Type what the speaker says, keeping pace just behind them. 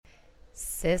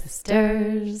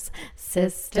Sisters,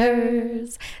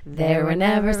 sisters, there were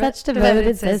never such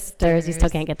devoted sisters. You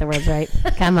still can't get the words right.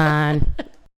 Come on.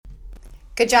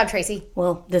 Good job, Tracy.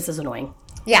 Well, this is annoying.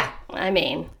 Yeah. I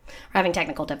mean, we're having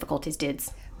technical difficulties,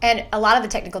 dudes. And a lot of the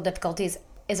technical difficulties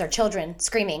is our children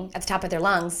screaming at the top of their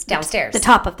lungs downstairs. The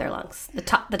top of their lungs. The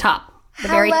top. The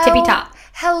very tippy top.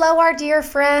 Hello, our dear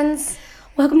friends.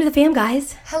 Welcome to the fam,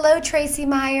 guys. Hello, Tracy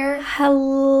Meyer.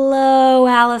 Hello,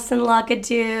 Allison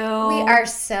Luckadoo. We are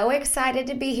so excited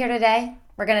to be here today.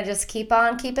 We're going to just keep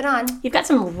on keeping on. You've got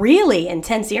some really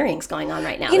intense earrings going on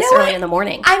right now early in the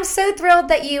morning. I'm so thrilled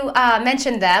that you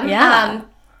mentioned them. Yeah.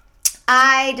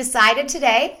 I decided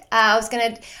today I was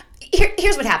going to...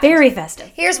 Here's what happened. Very festive.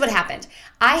 Here's what happened.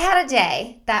 I had a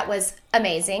day that was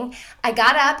amazing. I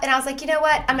got up and I was like, you know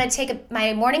what? I'm going to take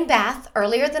my morning bath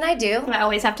earlier than I do. I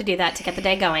always have to do that to get the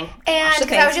day going. And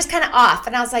because I was just kind of off.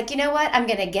 And I was like, you know what? I'm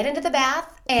going to get into the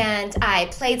bath. And I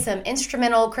played some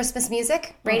instrumental Christmas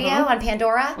music radio on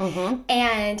Pandora. Mm-hmm.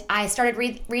 And I started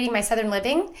reading my Southern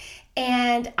Living.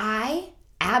 And I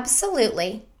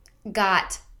absolutely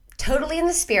got totally in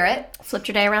the spirit. Flipped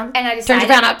your day around? And I decided... Turned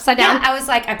your brown upside down? Yeah, I was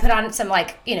like, I put on some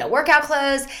workout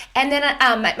clothes. And then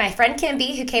my friend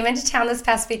Kimby, who came into town this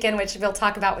past weekend, which we'll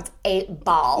talk about, was a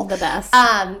ball. The best.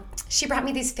 She brought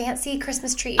me these fancy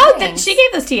Christmas tree earrings. earrings. She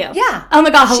gave this to you? Yeah. Oh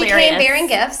my God, hilarious. She came bearing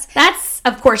gifts. That's,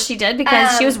 of course she did,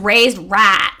 because she was raised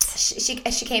right.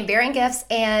 She came bearing gifts.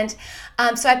 And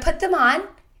so I put them on.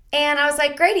 And I was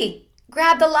like, Grady,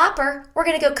 grab the lopper. We're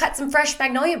going to go cut some fresh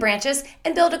magnolia branches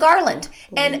and build a garland.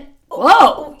 And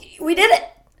whoa, we did it.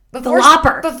 Before, the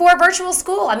lopper. Before virtual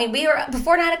school. I mean,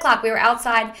 before 9 o'clock, we were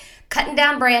outside cutting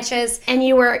down branches. And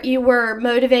you were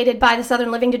motivated by the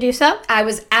Southern Living to do so? I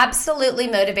was absolutely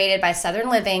motivated by Southern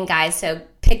Living, guys. So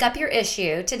pick up your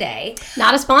issue today.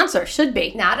 Not a sponsor. Should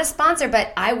be. Not a sponsor,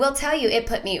 but I will tell you, it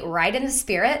put me right in the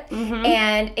spirit. Mm-hmm.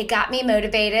 And it got me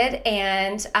motivated.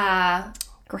 And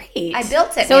great. I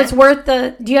built it. So it's worth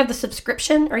do you have the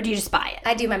subscription or do you just buy it?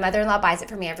 I do. My mother-in-law buys it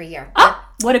for me every year. Oh,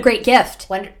 what a great gift.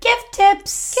 Gift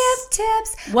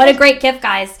tips. What a great gift,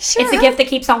 guys. Sure. It's a gift that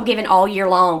keeps on giving all year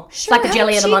long. Sure, it's like a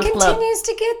jelly of the month blow. She continues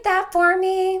to get that for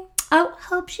me. Oh,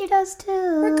 hope she does too.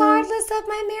 Regardless of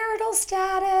my marital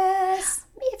status.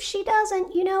 If she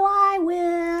doesn't, I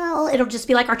will. It'll just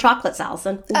be like our chocolates,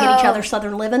 Allison. We'll get each other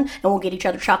Southern Living, and we'll get each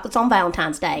other chocolates on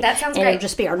Valentine's Day. That sounds great. great. It'll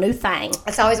just be our new thing.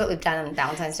 That's always what we've done on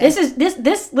Valentine's Day.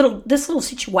 This little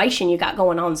situation you got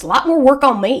going on is a lot more work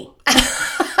on me.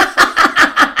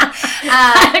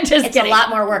 I'm just it's kidding. a lot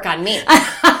more work on me.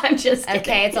 I'm just kidding.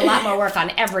 Okay, it's a lot more work on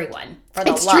everyone.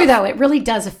 It's true, though. It really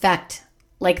does affect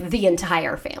the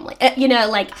entire family. Your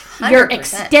 100%.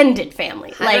 extended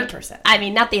family. 100%. I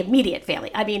mean, not the immediate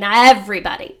family. I mean,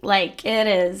 everybody.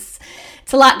 It's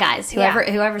a lot, guys.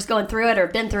 Whoever's going through it or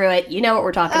been through it, you know what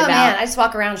we're talking about. Oh man, I just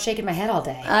walk around shaking my head all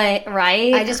day.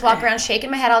 Right? I just walk around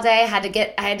shaking my head all day. I had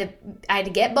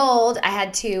to get bold. I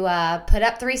had to put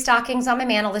up 3 stockings on my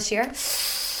mantle this year.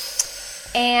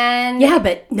 And yeah,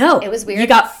 but no, it was weird. You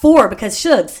got 4 because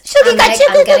Shugs. I'm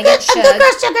gonna get Sugar.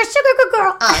 Good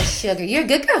girl. Oh, Sugar, you're a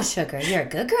good girl, Sugar. You're a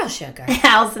good girl, Sugar.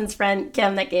 Allison's friend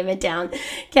Kim that gave it down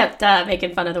kept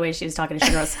making fun of the way she was talking to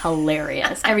Sugar. It was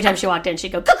hilarious. Every time she walked in,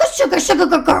 she'd go, Sugar,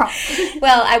 good girl.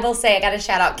 Well, I will say I got to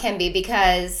shout out Kimby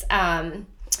because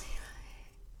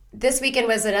this weekend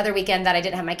was another weekend that I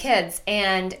didn't have my kids.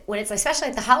 And when it's especially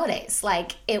at the holidays,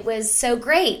 it was so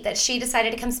great that she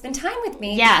decided to come spend time with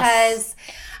me. Yes. Because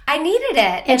I needed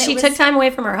it. And she took time away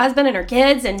from her husband and her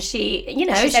kids. And she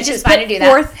said just put to do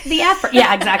forth the effort.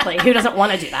 Yeah, exactly. Who doesn't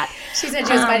want to do that? She said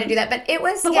she was fine to do that. But it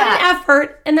was, what an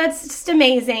effort. And that's just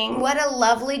amazing. What a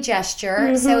lovely gesture.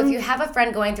 Mm-hmm. So if you have a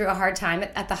friend going through a hard time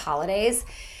at the holidays,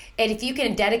 and if you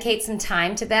can dedicate some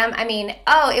time to them,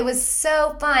 it was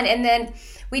so fun. And then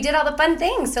we did all the fun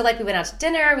things. So, we went out to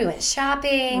dinner, we went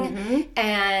shopping,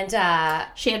 and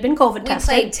she had been COVID tested.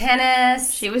 We played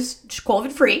tennis. She was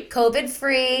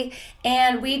COVID-free.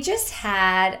 And we just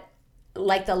had,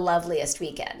 the loveliest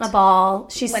weekend. A ball.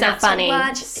 She's went so out funny. To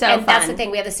lunch, so and fun. that's the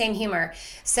thing. We have the same humor.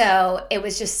 So, it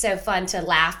was just so fun to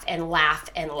laugh and laugh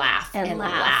and laugh and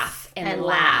laugh and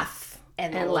laugh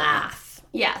and laugh.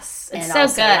 Yes. It's and so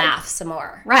also good. Laugh some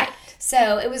more. Right.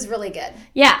 So it was really good.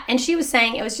 Yeah, and she was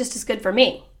saying it was just as good for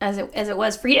me as it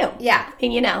was for you. Yeah.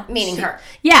 Meaning her.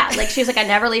 Yeah, she was like, I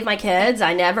never leave my kids.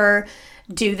 I never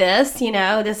do this.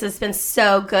 This has been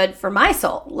so good for my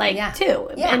soul, too.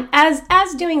 Yeah. And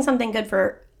as doing something good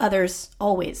for others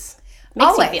always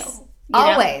makes you feel.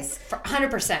 Always.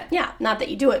 100%. Yeah, not that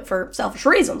you do it for selfish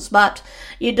reasons, but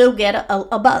you do get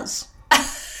a buzz.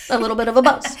 A little bit of a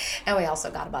buzz. And we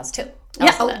also got a buzz, too.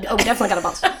 Yeah, we definitely got a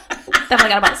buzz. Definitely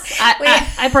got a bus.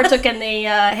 I partook in the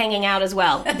hanging out as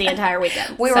well the entire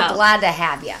weekend. We were glad to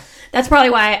have you. That's probably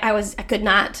why I could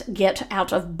not get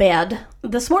out of bed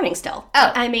this morning still.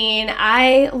 Oh. I mean,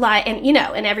 I lie,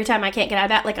 and every time I can't get out of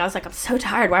bed, like I was like, I'm so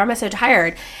tired. Why am I so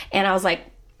tired? And I was like,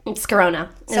 it's Corona.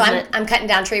 So I'm cutting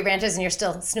down tree branches and you're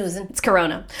still snoozing. It's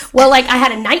Corona. Well, like I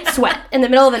had a night sweat in the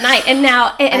middle of the night, and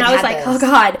now, and I was like, oh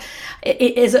God,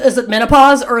 is it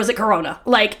menopause or is it Corona?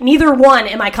 Like neither one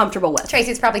am I comfortable with.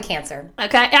 Tracy's probably cancer.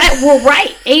 Okay. Well,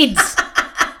 right. AIDS.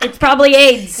 It's probably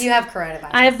AIDS. You have coronavirus.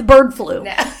 I have the bird flu.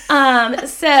 No.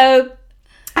 So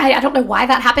I don't know why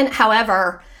that happened.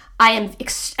 However, I am,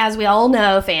 as we all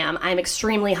know, fam, I'm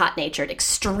extremely hot-natured,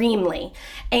 extremely.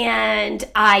 And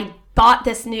I bought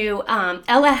this new,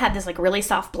 Ella had this like really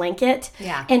soft blanket.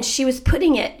 Yeah. And she was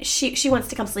putting it, she wants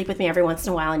to come sleep with me every once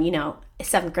in a while. And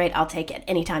 7th grade, I'll take it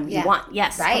anytime you want.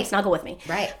 Yes. Right. Come snuggle with me.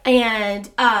 Right. And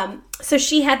so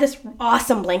she had this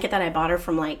awesome blanket that I bought her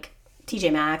from like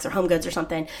TJ Maxx or Home Goods or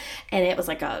something, and it was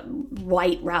like a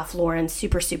white Ralph Lauren,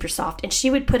 super, super soft, and she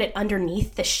would put it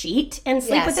underneath the sheet and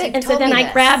sleep with it, and so then I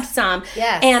grabbed some,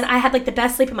 and I had like the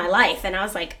best sleep of my life, and I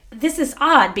was like, this is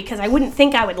odd, because I wouldn't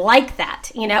think I would like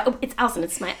that, it's Allison,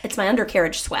 it's my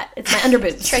undercarriage sweat, it's my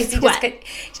underboob Tracy sweat.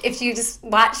 If you just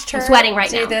watched her I'm sweating right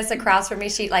do now. This across from me,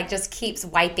 she like just keeps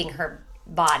wiping her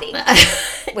body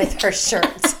with her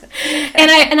shirt.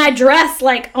 And I dress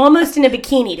like almost in a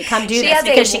bikini to come do this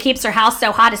because she keeps her house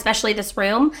so hot, especially this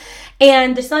room.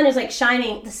 And the sun is like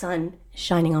shining. The sun is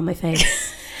shining on my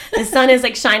face. The sun is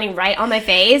like shining right on my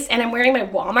face, and I'm wearing my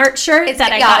Walmart shirt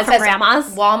that I got from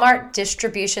Grandma's. Walmart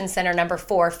Distribution Center number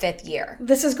 4, 5th year.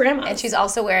 This is Grandma's. And she's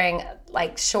also wearing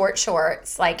like short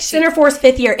shorts. Like Center Force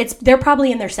 5th year. They're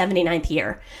probably in their 79th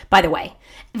year, by the way.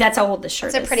 That's how old this shirt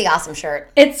is. It's a pretty awesome shirt.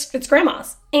 It's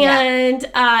Grandma's. And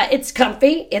it's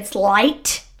comfy. It's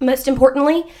light, most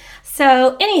importantly.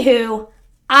 So, anywho,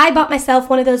 I bought myself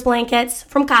one of those blankets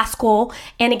from Costco.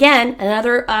 And again,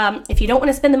 another, if you don't want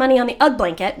to spend the money on the Ugg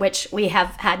blanket, which we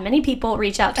have had many people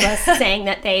reach out to us saying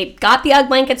that they got the Ugg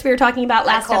blankets we were talking about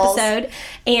last episode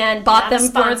and bought them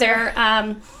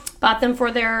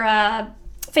for their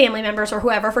family members or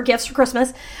whoever for gifts for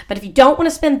Christmas. But if you don't want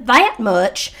to spend that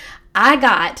much, I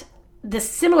got this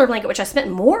similar blanket, which I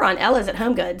spent more on Ella's at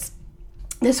Home Goods.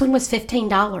 This one was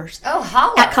 $15. Oh,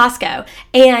 holla. At Costco.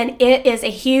 And it is a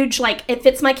huge, like, it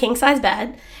fits my king-size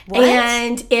bed. What?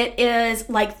 And it is,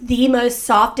 like, the most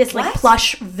softest, like,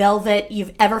 plush velvet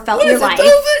you've ever felt in your life.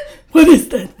 What is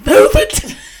that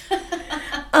velvet?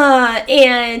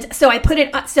 And so I put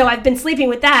it, so I've been sleeping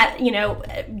with that,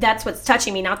 that's what's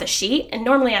touching me, not the sheet. And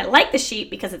normally I like the sheet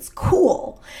because it's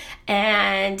cool.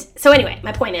 And so anyway,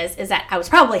 my point is that I was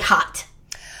probably hot.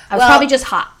 I was probably just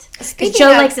hot. Because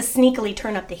Joe likes to sneakily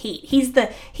turn up the heat. He's the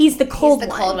cold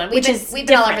one. We've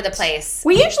been all over the place.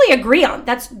 We usually agree on,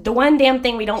 that's the one damn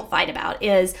thing we don't fight about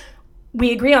is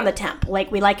we agree on the temp.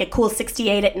 Like, we like a cool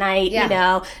 68 at night,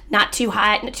 not too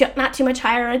hot, not too much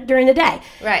higher during the day.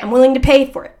 Right. I'm willing to pay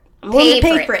for it. I'm willing to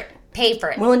pay for it. Pay for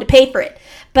it. I'm willing to pay for it.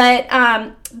 But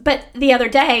the other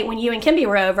day when you and Kimby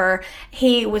were over,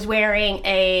 he was wearing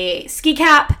a ski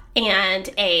cap and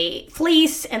a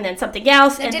fleece and then something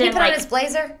else. And did he put on his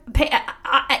blazer?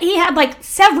 He had like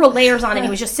several layers on and he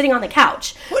was just sitting on the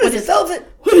couch. What is velvet?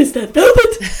 What is that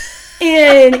velvet?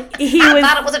 And I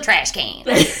thought it was a trash can.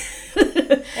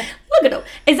 Look at him.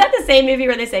 Is that the same movie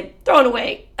where they say, throw it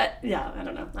away? Yeah, I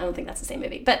don't know. I don't think that's the same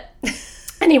movie. But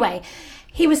anyway,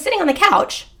 he was sitting on the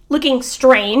couch looking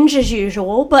strange as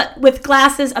usual, but with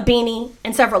glasses, a beanie,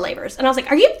 and several layers. And I was like,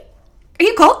 are you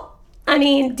cold? I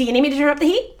mean, do you need me to turn up the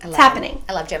heat? It's happening.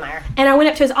 I love Joe Meyer. And I went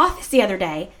up to his office the other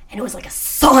day, and it was like a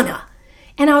sauna.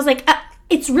 And I was like,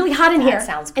 it's really hot in here. That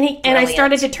sounds and I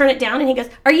started to turn it down, and he goes,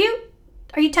 Are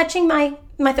you touching my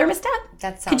thermostat?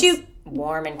 That sounds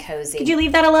warm and cozy. Could you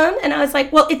leave that alone? And I was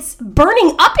like, well, it's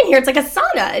burning up in here. It's like a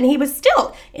sauna. And he was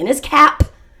still in his cap,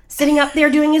 sitting up there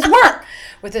doing his work.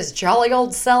 With his jolly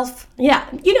old self. Yeah.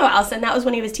 Allison, that was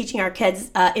when he was teaching our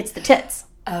kids, it's the tits.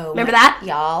 Oh. Remember that?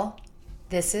 Y'all,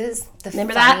 this is the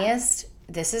Remember funniest.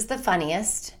 That? This is the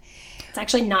funniest. It's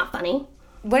actually not funny.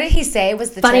 What did he say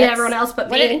was the funny tits? to everyone else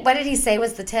but me. What did he say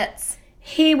was the tits?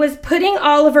 He was putting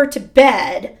Oliver to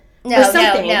bed. No.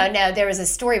 There was a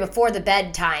story before the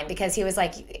bedtime because he was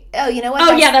like, oh, you know what?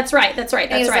 Oh, yeah, that's right.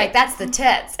 And he was like, that's the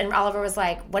tits. And Oliver was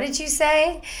like, what did you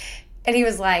say? And he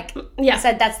was like, I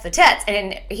said, that's the tits.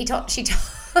 And he told us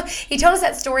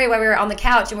that story while we were on the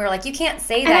couch, and we were like, you can't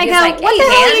say that. And I he go, was like, what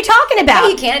the hell are you talking about? No,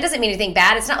 you can. It doesn't mean anything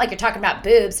bad. It's not like you're talking about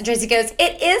boobs. And Tracy goes,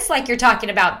 it is like you're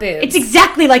talking about boobs. It's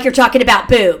exactly like you're talking about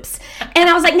boobs. And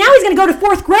I was like, now he's going to go to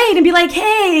 4th grade and be like,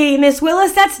 hey, Miss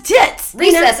Willis, that's tits.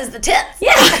 Recess is the tits.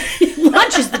 Yeah.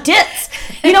 Lunch is the tits.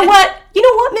 You know what?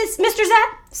 Mr.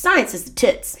 Zach? Science is the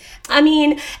tits. I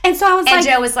mean, and so I was and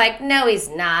Joe was like, no, he's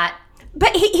not.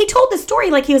 But he told the story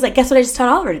like he was like, guess what I just taught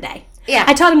Oliver today? Yeah.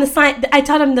 I taught him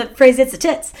the phrase, it's the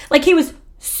tits. Like, he was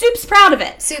soups proud of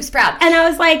it. Soups proud. And I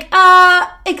was like,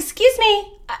 excuse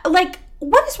me, like,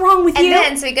 what is wrong with you? And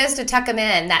then, so he goes to tuck him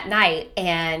in that night,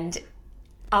 and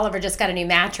Oliver just got a new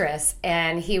mattress,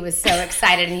 and he was so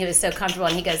excited, and he was so comfortable,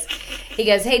 and he goes,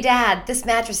 hey, Dad, this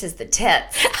mattress is the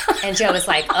tits. And Joe was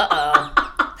like,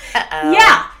 uh-oh.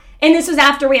 Yeah. And this was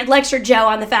after we had lectured Joe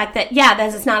on the fact that,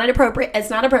 this is not inappropriate.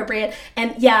 It's not appropriate.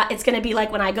 And it's going to be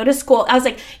like when I go to school.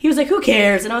 He was like, who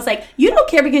cares? And I was like, you don't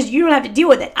care because you don't have to deal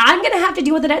with it. I'm going to have to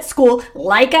deal with it at school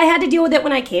like I had to deal with it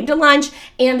when I came to lunch.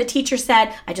 And the teacher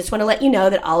said, I just want to let you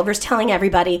know that Oliver's telling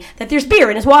everybody that there's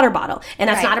beer in his water bottle. And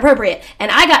that's not appropriate.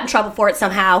 And I got in trouble for it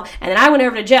somehow. And then I went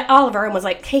over to Oliver and was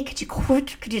like, hey, could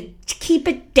you keep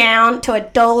it down to a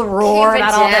dull roar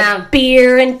about all the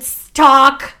beer and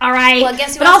talk, all right? Well,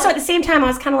 guess who but also at the same time, I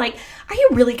was kind of like, are you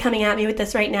really coming at me with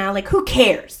this right now? Like, who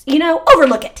cares?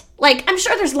 Overlook it. Like, I'm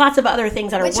sure there's lots of other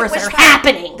things that are worse that are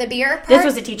happening. The beer part? This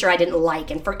was a teacher I didn't like,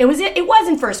 and it was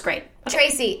in first grade. Okay.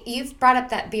 Tracy, you've brought up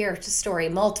that beer story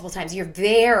multiple times. You're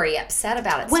very upset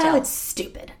about it. Well, it's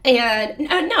stupid, and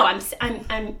no, I'm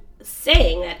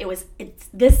saying that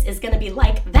this is going to be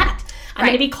like that. I'm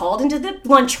going to be called into the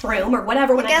lunchroom or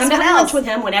whatever when I come to have lunch with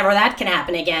him, whenever that can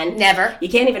happen again. Never. You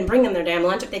can't even bring them their damn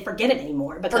lunch if they forget it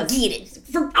anymore. Forget it.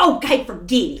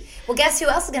 Forget it. Well, guess who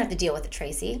else is going to have to deal with it,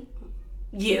 Tracy?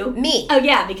 You. Me. Oh,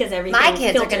 yeah, because everything my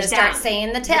kids are going to start down.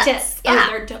 saying the tits.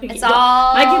 Yeah. It's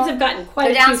all... My kids have gotten quite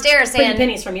they're downstairs saying...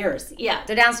 pennies from yours. Yeah.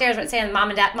 They're downstairs saying, Mom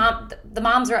and Dad... the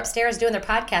moms are upstairs doing their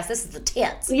podcast. This is the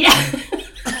tits. Yeah.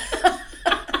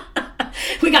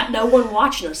 We got no one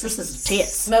watching us. This is the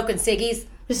tits. Smoking ciggies.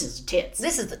 This is the tits.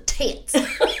 This is the tits.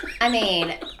 I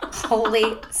mean,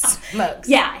 holy smokes.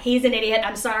 Yeah, he's an idiot.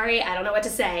 I'm sorry. I don't know what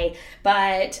to say.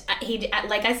 But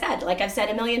like I've said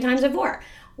a million times before,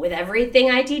 with everything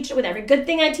I teach, with every good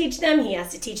thing I teach them, he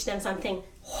has to teach them something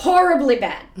horribly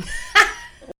bad.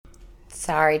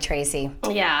 Sorry, Tracy.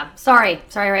 Yeah, sorry.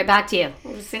 Right back to you.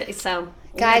 So...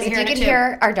 Guys, if you could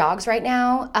hear our dogs right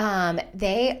now,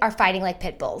 they are fighting like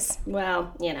pit bulls.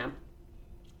 Well,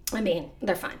 I mean,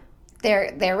 they're fine.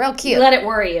 They're real cute. Let it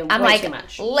worry you. I'm way like, too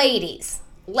much.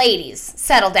 ladies,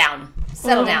 settle down.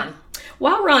 Settle down.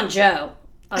 While we're on Joe,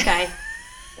 okay?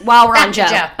 While we're on Joe.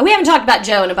 We haven't talked about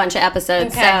Joe in a bunch of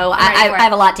episodes, okay. So I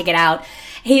have a lot to get out.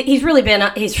 He's really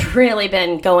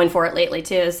been going for it lately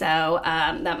too. So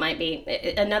that might be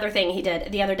another thing he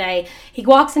did the other day. He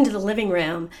walks into the living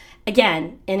room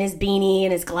again in his beanie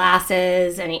and his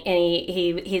glasses, and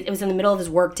he it was in the middle of his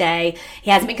work day.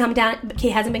 He hasn't been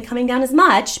coming down as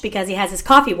much because he has his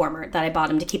coffee warmer that I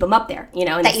bought him to keep him up there, in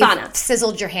that the sauna. You've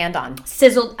sizzled your hand on.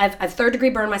 Sizzled. I've third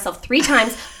degree burned myself 3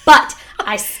 times, but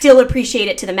I still appreciate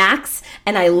it to the max,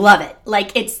 and I love it.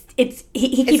 Like he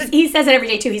says it every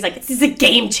day too. He's like, this is a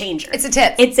game changer. It's a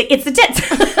tits. It's a tits.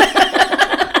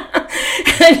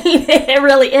 I mean, it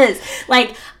really is.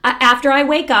 Like, after I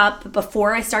wake up,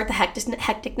 before I start the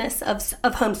hecticness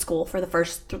of homeschool for the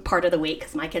first part of the week,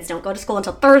 because my kids don't go to school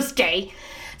until Thursday,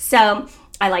 so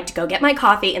I like to go get my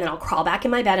coffee, and then I'll crawl back in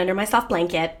my bed under my soft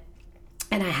blanket,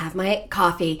 and I have my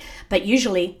coffee. But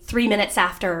usually 3 minutes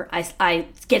after I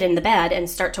get in the bed and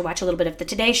start to watch a little bit of the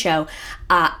Today Show,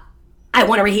 I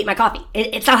want to reheat my coffee.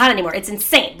 It's not hot anymore. It's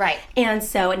insane. Right. And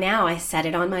so now I set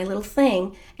it on my little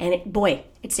thing, and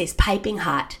it stays piping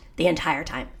hot the entire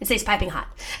time. It stays piping hot.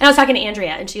 And I was talking to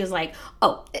Andrea, and she was like,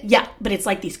 oh, yeah, but it's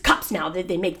like these cups now that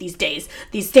they make these days,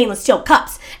 these stainless steel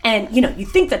cups. And, you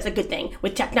think that's a good thing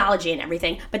with technology and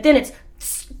everything, but then it's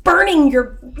burning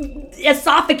your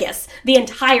esophagus the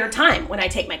entire time when I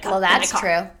take my cup. Well, that's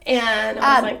true. And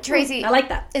I was like, Tracy, I like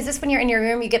that. Is this when you're in your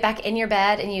room, you get back in your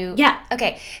bed and you... Yeah.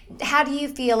 Okay. How do you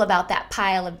feel about that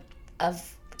pile of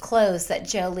clothes that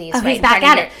Joe leaves he's back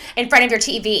at it in front of your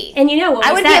TV? And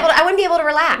I wouldn't be able to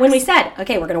relax. When we said,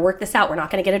 okay, we're going to work this out, we're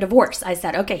not going to get a divorce, I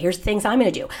said, okay, here's the things I'm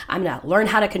going to do. I'm going to learn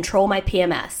how to control my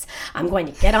PMS. I'm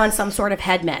going to get on some sort of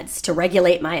head meds to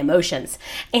regulate my emotions.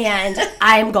 And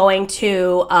I'm going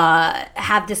to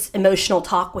have this emotional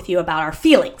talk with you about our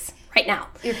feelings right now.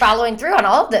 You're following through on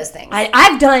all of those things.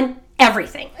 I've done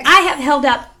everything. I have held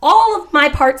up all of my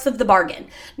parts of the bargain.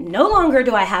 No longer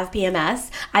do I have PMS.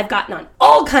 I've gotten on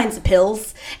all kinds of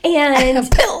pills. And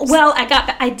pills. Well,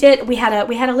 we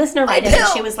had a listener write in, and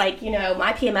she was like,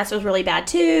 my PMS was really bad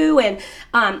too, and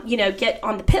get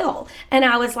on the pill. And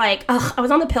I was like, I was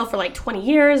on the pill for like 20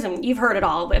 years, and you've heard it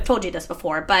all. I've told you this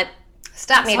before, but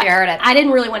stop me if you heard it. I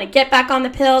didn't really want to get back on the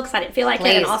pill because I didn't feel like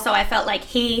Please. it, and also I felt like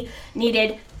he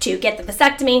needed to get the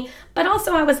vasectomy, But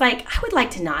also I was like, I would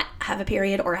like to not have a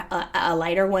period or a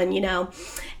lighter one,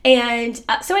 And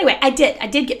so anyway, I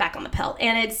did get back on the pill.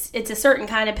 And it's a certain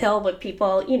kind of pill with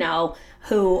people,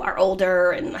 who are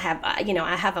older and have,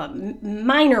 I have a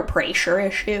minor pressure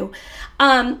issue.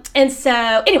 And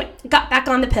so anyway, got back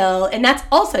on the pill, and that's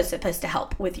also supposed to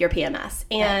help with your PMS.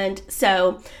 And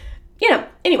so,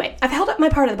 anyway, I've held up my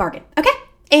part of the bargain. Okay.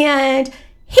 And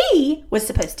he was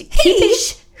supposed to keep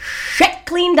his shit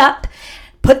cleaned up,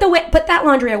 put that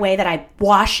laundry away that I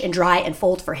wash and dry and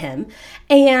fold for him,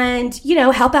 and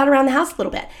help out around the house a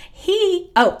little bit.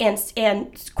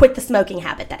 And quit the smoking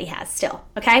habit that he has still,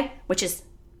 okay, which is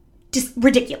just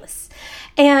ridiculous.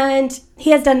 And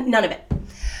he has done none of it.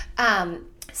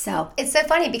 So it's so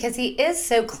funny because he is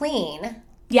so clean.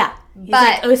 Yeah, he's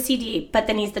like OCD, but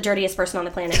then he's the dirtiest person on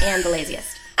the planet and the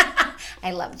laziest.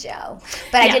 I love Joe.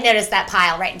 But I did notice that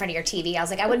pile right in front of your TV. I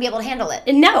was like, I wouldn't be able to handle it.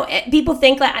 No, people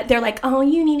think that they're like, oh,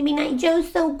 you need to be nice.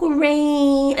 Joe's so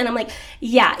great. And I'm like,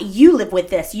 yeah, you live with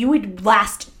this. You would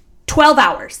last 12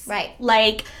 hours.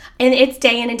 Right. And it's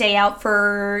day in and day out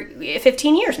for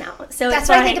 15 years now. So that's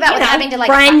what I think about with having to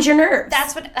grind your nerves.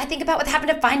 That's what I think about with having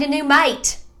to find a new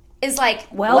mate. Is like,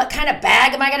 what kind of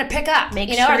bag am I going to pick up? Are they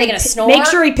going to snore? Make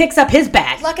sure he picks up his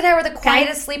bag. Luck and I were the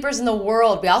quietest sleepers in the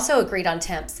world. We also agreed on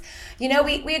temps. We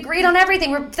agreed on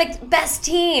everything. We're like best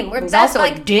team. We're best, also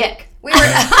a dick. We were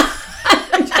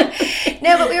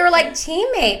no, but we were like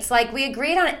teammates. Like we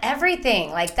agreed on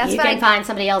everything. Like that's you what can find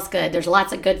somebody else good. There's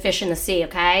lots of good fish in the sea.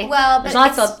 Okay. Well, but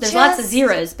there's lots of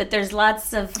zeros, but there's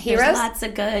lots of heroes. There's lots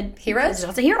of good heroes. There's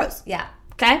lots of heroes. Yeah.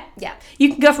 Okay. Yeah. You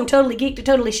can go from totally geek to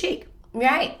totally chic.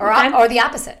 Right. Or the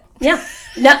opposite. Yeah.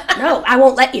 No, I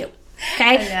won't let you.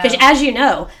 Okay. Because as you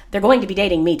know, they're going to be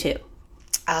dating me too.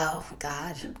 Oh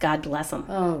God. God bless them.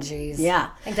 Oh jeez. Yeah.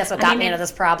 I think that's what got me into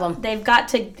this problem. They've got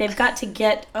to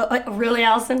get. Really,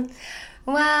 Allison?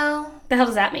 Well, the hell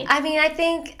does that mean? I mean, I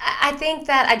think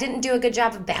that I didn't do a good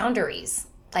job of boundaries.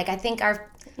 Like I think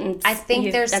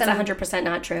there's that's some. 100%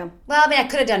 not true. Well, I mean, I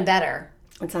could have done better.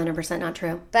 It's 100% not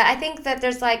true. But I think that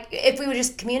there's if we would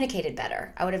just communicated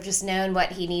better, I would have just known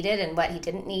what he needed and what he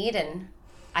didn't need, and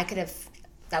that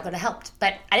would have helped.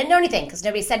 But I didn't know anything because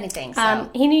nobody said anything. So.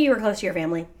 He knew you were close to your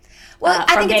family. Well,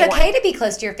 I think it's okay to be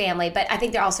close to your family, but I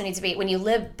think there also needs to be, when you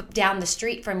live down the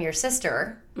street from your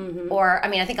sister, or,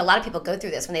 I think a lot of people go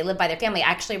through this when they live by their family.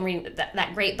 Actually, I'm reading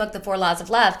that great book, The 4 Laws of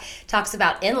Love, talks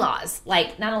about in-laws,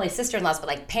 like not only sister-in-laws, but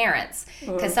like parents.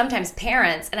 Because sometimes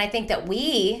parents, and I think that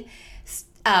we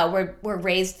were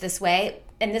raised this way,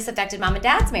 and this affected mom and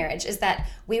dad's marriage, is that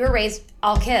we were raised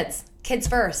all kids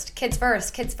first.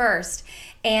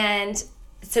 And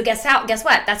so guess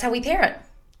what? That's how we parent.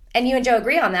 And you and Joe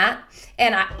agree on that.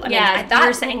 And I thought you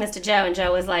were saying this to Joe, and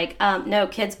Joe was like, "No,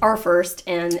 kids are first."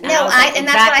 And that's what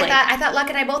I thought. I thought Luck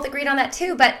and I both agreed on that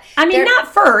too. But not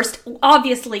first.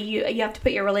 Obviously, you have to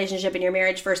put your relationship and your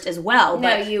marriage first as well.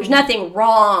 But there's nothing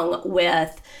wrong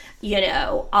with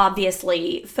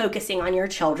obviously focusing on your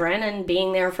children and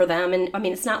being there for them. And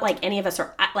it's not like any of us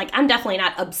are I'm definitely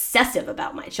not obsessive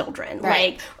about my children,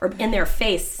 right. or in their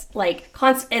face,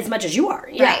 as much as you are.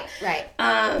 Yeah. Right.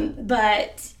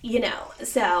 But,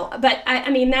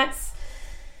 that's,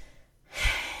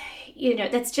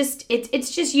 that's just,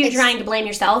 it's just you trying to blame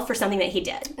yourself for something that he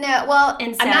did. No, well,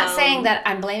 and I'm not saying that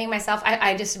I'm blaming myself.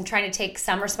 I just am trying to take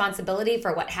some responsibility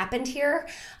for what happened here.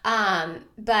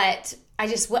 But I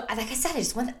just want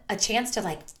a chance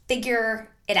to figure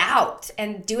it out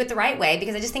and do it the right way,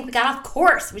 because I just think we got off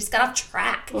course. We just got off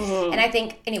track. Mm-hmm. And I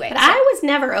think, anyway. But I was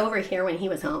never over here when he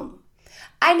was home.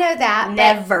 I know that.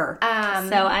 Never.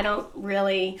 So I don't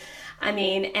really,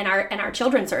 and our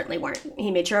children certainly weren't.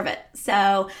 He made sure of it.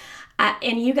 So,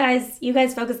 and you guys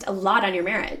focused a lot on your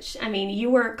marriage. You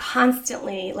were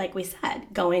constantly, like we said,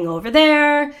 going over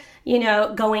there,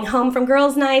 going home from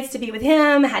girls' nights to be with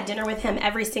him, had dinner with him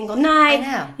every single night.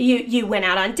 I know. You went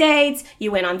out on dates,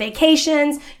 you went on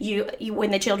vacations, you when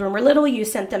the children were little, you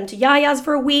sent them to Yaya's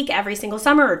for a week every single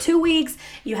summer, or 2 weeks.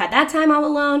 You had that time all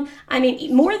alone.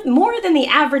 More than the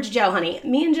average Joe, honey.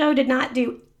 Me and Joe did not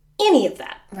do any of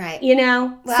that. Right.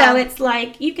 Well, so it's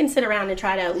you can sit around and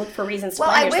try to look for reasons to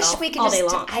blame yourself we could all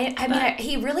just, day long.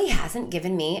 he really hasn't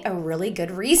given me a really good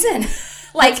reason.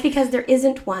 That's because there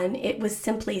isn't one. It was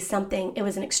simply something, it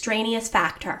was an extraneous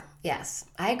factor. Yes,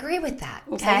 I agree with that.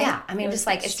 Okay. So, yeah, I mean, just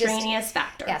like it's extraneous just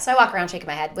factor. Yeah, so I walk around shaking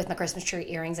my head with my Christmas tree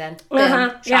earrings in. Boom,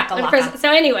 Yeah. shakalaka.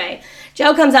 So anyway,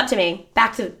 Joe comes up to me.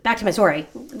 Back to my story.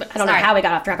 I don't know how we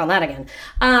got off track on that again.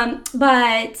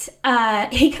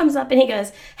 But he comes up and he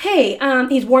goes, "Hey,"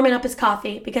 he's warming up his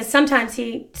coffee because sometimes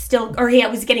he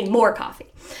was getting more coffee.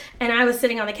 And I was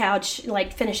sitting on the couch,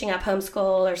 like finishing up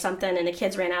homeschool or something, and the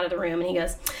kids ran out of the room. And he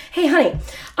goes, "Hey, honey,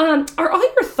 are all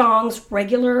your thongs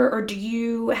regular, or do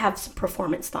you have some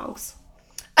performance thongs?"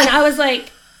 And I was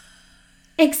like,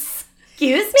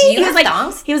 "Excuse me?" Do you He have was like,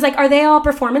 thongs? He was like, "Are they all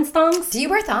performance thongs?" Do you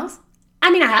wear thongs? I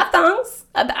mean, I have thongs.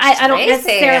 I don't Tracy.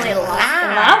 necessarily love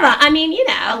them. I mean,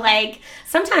 like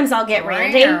sometimes I'll get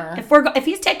randy. If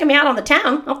he's taking me out on the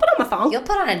town, I'll put on my thong. You'll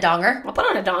put on a donger. I'll put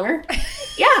on a donger.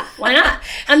 Yeah, why not?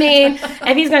 I mean,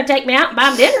 if he's going to take me out and buy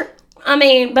him dinner. I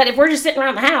mean, but if we're just sitting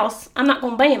around the house, I'm not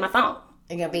going to be in my thong.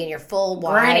 You're going to be in your full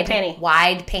Granny penny.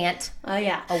 wide pant. Oh,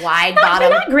 yeah. A wide They're bottom.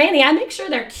 not granny. I make sure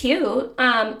they're cute.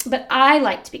 But I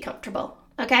like to be comfortable.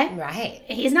 Okay? Right.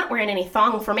 He's not wearing any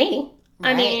thong for me. I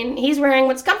Right. mean, he's wearing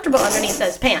what's comfortable underneath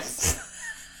those pants.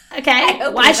 Okay?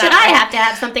 hope Why he's should not I wearing- have to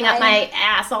have something up my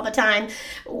ass all the time?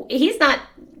 He's not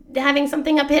having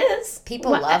something up his.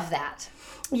 People What? love that.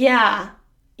 Yeah.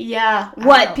 Yeah.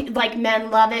 What? Like men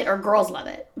love it or girls love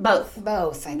it? Both.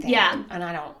 Both, I think. Yeah. And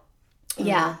I don't.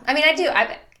 Yeah. I mean, I do.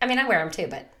 I mean, I wear them too,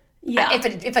 but Yeah.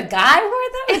 if a guy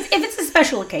wore them, If it's a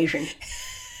special occasion.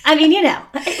 I mean,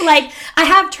 like I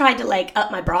have tried to like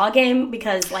up my bra game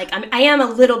because like I am a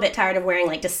little bit tired of wearing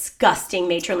like disgusting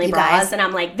matronly You bras, guys- and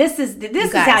I'm like, this is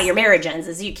guys- how your marriage ends,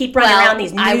 is you keep running Well, around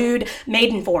these nude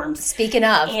maiden forms. speaking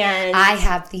of, And- I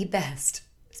have the best.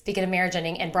 Speaking of marriage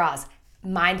ending and bras,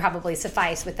 mine probably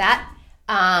suffice with that.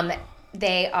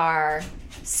 They are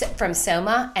from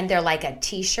Soma, and they're like a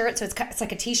t-shirt, so it's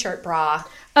like a t-shirt bra,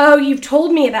 Oh, you've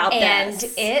told me about and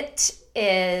this. it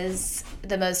is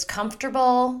the most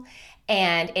comfortable,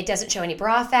 and it doesn't show any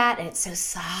bra fat, and it's so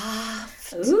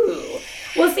soft. Ooh.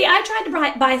 Well, see, I tried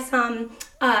to buy some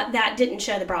that didn't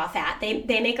show the bra fat. They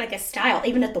make like a style,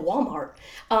 even at the Walmart.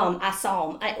 I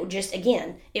saw them.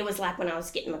 Again, it was like when I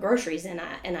was getting my groceries, and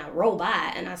I roll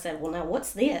by, and I said, well, now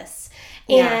what's this?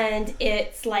 Yeah. And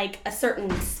it's like a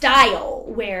certain style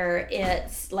where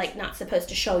it's like not supposed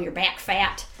to show your back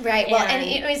fat. Right. Well, and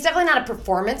it's definitely not a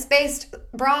performance-based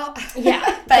bra.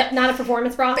 Yeah, but not a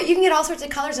performance bra. But you can get all sorts of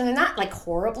colors, and they're not like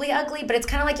horribly ugly. But it's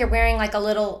kind of like you're wearing like a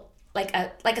little, like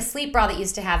a sleep bra that you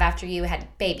used to have after you had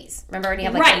babies. Remember when you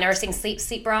have like Right. the nursing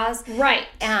sleep bras? Right.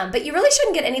 But you really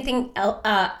shouldn't get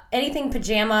anything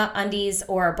pajama undies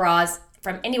or bras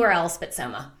from anywhere else but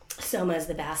Soma. Soma is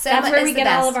the best. Soma That's where is we the get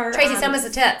best. all of our Tracy, Soma's the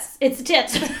tits. It's the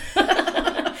tits.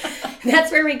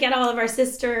 That's where we get all of our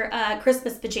sister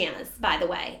Christmas pajamas, by the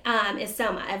way, is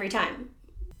Soma every time.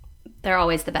 They're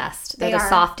always the best. They're They the are.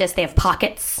 softest. They have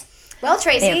pockets. Well,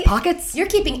 Tracy, They have pockets. you're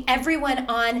keeping everyone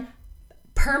on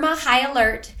perma high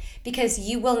alert because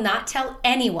you will not tell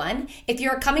anyone if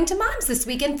you're coming to Mom's this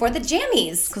weekend for the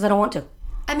jammies. Because I don't want to.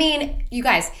 I mean, you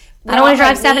guys. I don't want to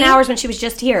drive me- 7 hours when she was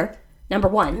just here. Number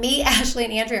one. Me, Ashley,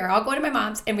 and Andrea are all going to my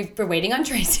mom's, and we're waiting on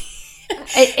Tracy.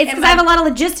 It's because I have a lot of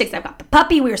logistics. I've got the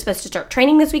puppy. We were supposed to start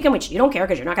training this weekend, which you don't care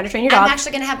because you're not going to train your dog. I'm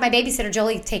actually going to have my babysitter,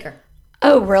 Jolie, take her.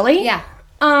 Oh, really? Yeah.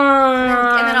 Um,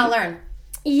 And then I'll learn.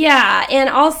 Yeah, and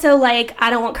also, like, I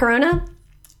don't want Corona.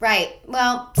 Right.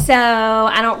 Well, So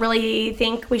I don't really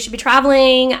think we should be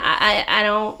traveling. I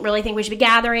don't really think we should be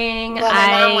gathering. my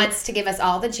mom wants to give us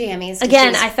all the jammies. 'cause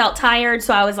Again, she's- I felt tired,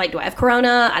 so I was like, do I have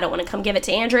Corona? I don't want to come give it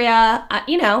to Andrea.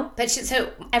 But so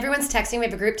everyone's texting. We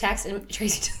have a group text, and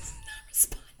Tracy just not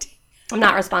responding. I'm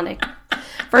not responding.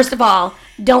 First of all,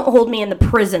 don't hold me in the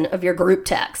prison of your group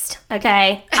text,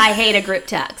 okay? I hate a group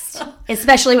text,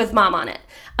 especially with Mom on it.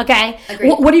 Okay. Agreed.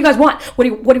 What do you guys want? What do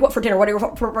you want for dinner? What do you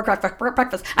want for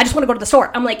breakfast? I just want to go to the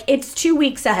store. I'm like, it's 2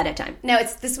 weeks ahead of time. No,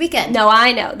 it's this weekend. No,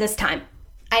 I know this time.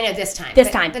 I know this time.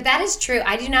 time. But that is true.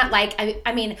 I do not like.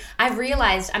 I mean, I've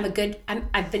realized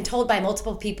I've been told by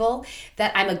multiple people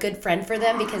that I'm a good friend for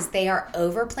them because they are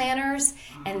over planners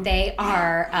and they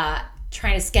are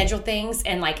trying to schedule things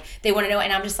and like they want to know.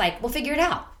 And I'm just like, we'll figure it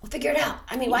out.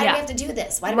 I mean, why do we have to do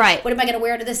this? What am I going to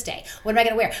wear to this day? What am I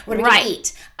going to wear? What am I going to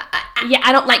eat?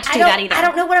 I don't like to do that either. I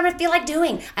don't know what I'm going to feel like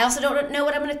doing. I also don't know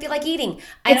what I'm going to feel like eating.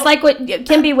 It's like what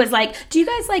Kimby was like, do you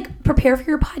guys like prepare for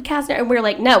your podcast? And we're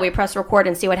like, no, we press record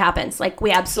and see what happens. Like we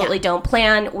absolutely don't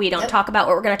plan. We don't talk about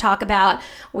what we're going to talk about.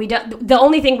 We don't. The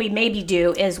only thing we maybe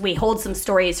do is we hold some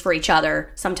stories for each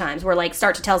other sometimes. We're like,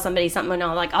 start to tell somebody something and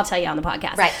I'll tell you on the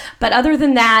podcast. Right. But other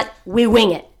than that, we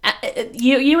wing it.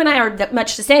 You and I are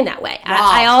much the same that way.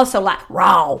 I also like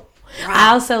I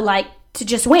also like to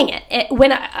just wing it.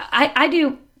 When I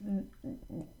do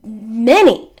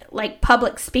many like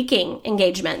public speaking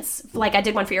engagements. Like I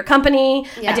did one for your company.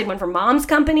 Yeah. I did one for Mom's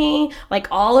company. Like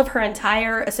all of her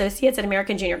entire associates at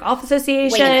American Junior Golf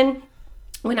Association.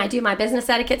 When I do my business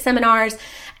etiquette seminars.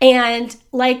 And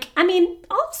like, I mean,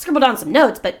 I'll scribble down some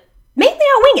notes, but mainly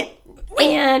I'll wing it.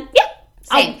 And yeah,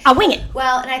 I'll wing it.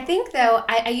 Well, and I think though,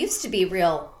 I used to be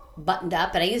real buttoned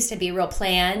up, and I used to be real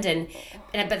planned,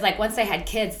 but like once I had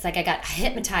kids, it's like I got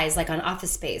hypnotized like on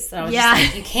Office Space. And I was just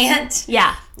like,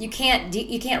 you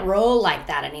can't roll like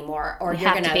that anymore, or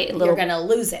you're gonna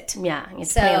lose it. Yeah.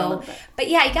 But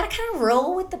yeah, you gotta kind of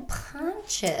roll with the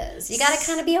punches. You gotta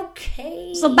kind of be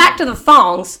okay. So back to the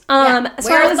thongs. So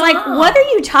I was like, what are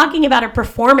you talking about, a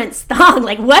performance thong?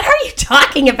 Like, what are you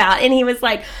talking about? And he was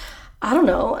like, I don't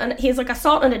know. And he's like, I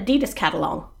saw it in an Adidas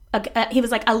catalog. He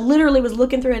was like, I literally was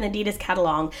looking through an Adidas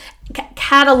catalog.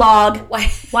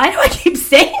 Why do I keep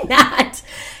saying that?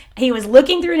 He was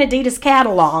looking through an Adidas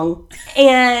catalog,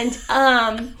 and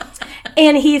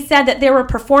he said that there were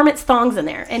performance thongs in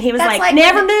there, and he was like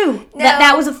never knew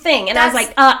that was a thing. And I was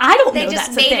like, I don't know. They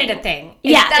just made it a thing.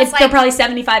 Yeah, they're probably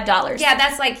 $75. Yeah,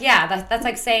 that's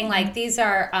like saying like these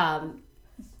are.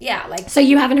 Yeah, like. So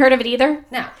you haven't heard of it either?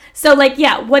 No. So like,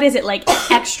 yeah, what is it, like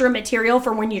extra material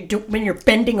for when you're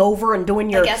bending over and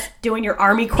doing your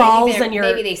army crawls and your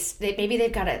maybe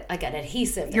they've got an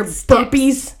adhesive. Your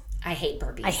burpees. I hate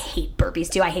burpees. I hate burpees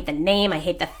too. I hate the name. I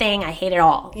hate the thing. I hate it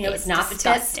all. You know, it's not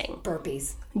disgusting.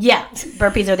 Burpees. Yeah,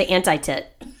 burpees are the anti-tit.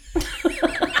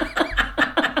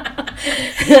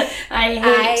 I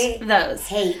hate those.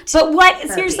 But what?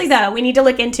 Burpees. Seriously though, we need to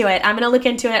look into it. I'm going to look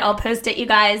into it. I'll post it, you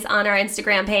guys, on our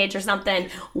Instagram page or something.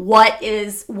 What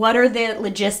are the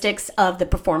logistics of the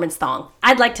performance thong?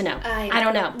 I'd like to know. I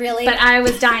don't know. Really? But I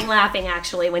was dying laughing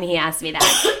actually when he asked me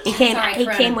that. He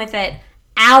came with it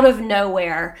out of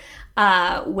nowhere.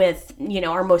 With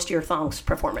our most year thongs,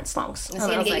 performance thongs. Is he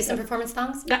gonna get you some performance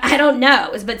thongs? I don't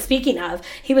know. But speaking of,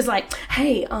 he was like,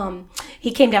 "Hey,"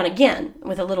 he came down again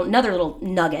with another little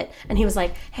nugget, and he was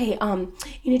like, "Hey,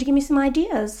 you need to give me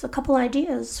a couple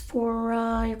ideas for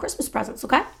your Christmas presents,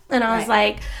 okay?" And I was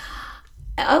like,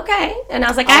 "Okay," and I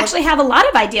was like, "I actually have a lot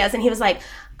of ideas," and he was like,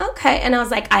 okay. And I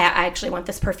was like, I actually want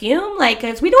this perfume. Like,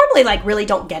 cause we normally like really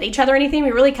don't get each other anything.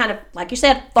 We really kind of, like you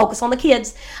said, focus on the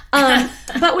kids.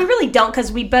 But we really don't,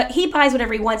 but he buys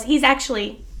whatever he wants. He's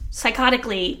actually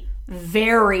psychotically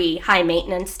very high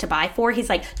maintenance to buy for. He's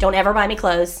like, don't ever buy me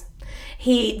clothes.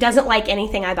 He doesn't like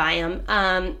anything I buy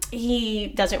him. He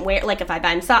doesn't wear, like if I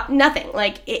buy him nothing.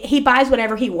 Like he buys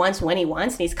whatever he wants when he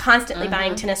wants. And he's constantly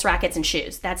buying tennis rackets and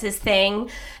shoes. That's his thing.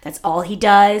 That's all he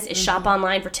does is shop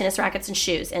online for tennis rackets and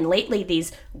shoes. And lately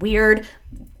these weird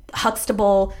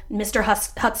Mr.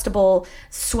 Huxtable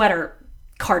sweater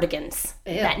cardigans.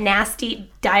 Ew. That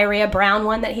nasty diarrhea brown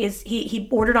one that he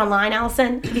ordered online,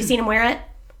 Allison. Have you seen him wear it?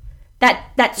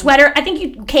 That sweater, I think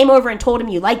you came over and told him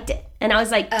you liked it. And I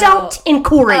was like, don't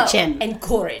encourage him.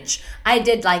 Encourage. I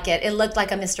did like it. It looked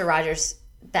like a Mr. Rogers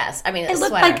vest. I mean, it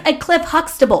looked like a Cliff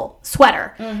Huxtable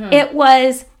sweater. Mm-hmm. It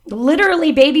was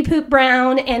literally baby poop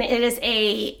brown, and it is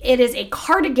a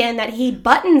cardigan that he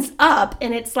buttons up,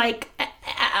 and it's like,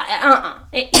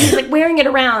 he's like wearing it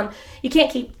around. You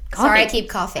can't keep coughing. Sorry, I keep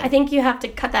coughing. I think you have to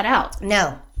cut that out.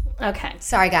 No. Okay.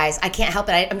 Sorry, guys. I can't help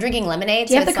it. I'm drinking lemonade.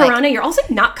 Do you have the Corona? You're also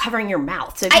not covering your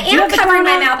mouth. So I am covering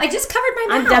my mouth. I just covered my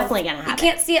mouth. I'm definitely going to have it. You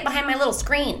can't see it behind my little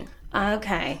screen.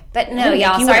 Okay. But no,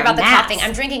 y'all, sorry about the coughing.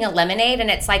 I'm drinking a lemonade, and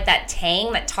it's like that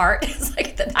tang, that tart is like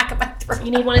at the back of my throat.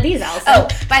 You need one of these, Allison. Oh,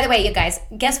 by the way, you guys,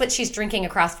 guess what she's drinking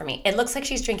across from me? It looks like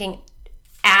she's drinking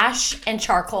ash and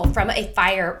charcoal from a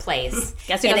fireplace.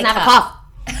 Guess who doesn't have a cough?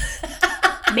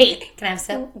 Me. Can I have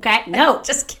some? Okay. No.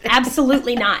 Just kidding.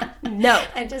 Absolutely not. No.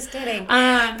 I'm just kidding.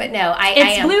 But no,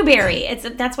 it's blueberry.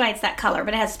 That's why it's that color,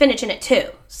 but it has spinach in it too.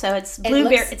 So it's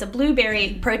blueberry. It's a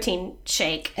blueberry protein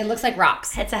shake. It looks like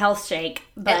rocks. It's a health shake.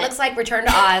 But it looks like Return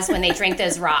to Oz when they drink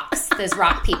those rocks, those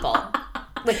rock people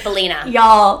with Belina.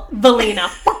 Y'all, Belina.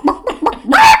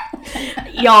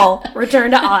 Y'all,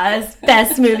 Return to Oz,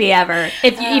 best movie ever.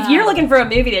 If you're looking for a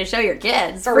movie to show your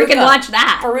kids, freaking watch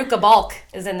that. Faruka Balk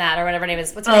is in that, or whatever her name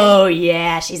is. What's her name? Oh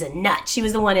yeah, she's a nut. She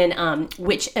was the one in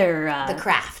The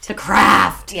Craft. The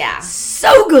Craft. Yeah,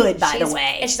 so good by the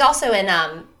way. And she's also in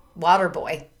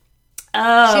Waterboy.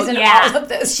 Oh, she's in all of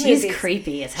those movies. She's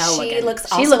creepy as hell. She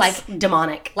looks like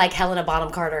demonic, like Helena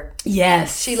Bonham Carter.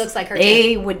 Yes, she looks like her.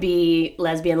 They would be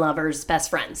lesbian lovers, best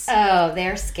friends. Oh,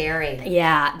 they're scary.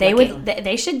 Yeah, they would.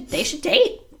 They should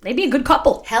date. They'd be a good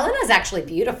couple. Helena's actually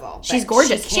beautiful. She's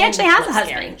gorgeous. She actually has a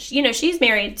husband. Scary. She's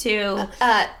married to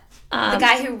The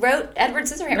guy who wrote Edward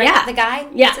Scissorhands, right? Yeah. The guy?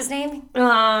 Yeah. What's his name?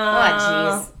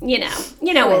 Oh, jeez.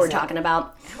 You know what we're talking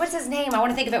about. What's his name? I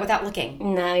want to think of it without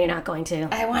looking. No, you're not going to.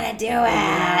 I want to do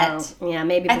it. No. Yeah,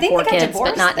 maybe I think before they got kids,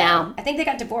 divorced, but not though. now. I think they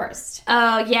got divorced.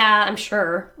 Oh, yeah, I'm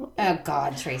sure. Oh,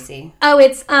 God, Tracy. Oh,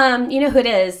 it's, you know who it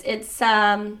is. It's,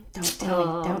 Don't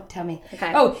tell me.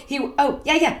 Okay.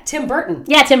 Yeah, Tim Burton.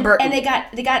 Yeah, Tim Burton. And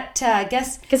they got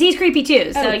guess. Because he's creepy,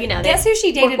 too, so, you know. Guess who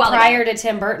she dated prior to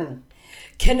Tim Burton?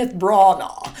 Kenneth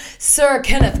Branagh. Sir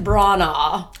Kenneth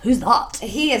Branagh. Who's that?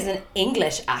 He is an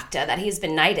English actor that he's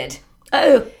been knighted.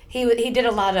 Oh. He did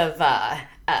a lot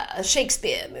of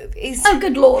Shakespeare movies. Oh,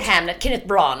 good Lord. Hamlet, Kenneth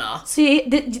Branagh. See,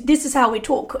 this is how we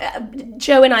talk.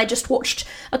 Joe and I just watched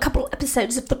a couple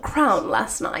episodes of The Crown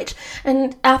last night,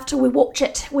 and after we watch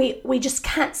it, we just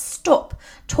can't stop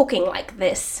talking like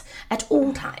this at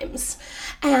all times.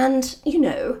 And, you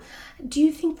know, do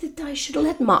you think that I should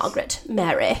let Margaret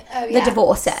marry the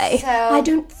divorcee? So... I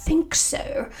don't think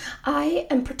so. I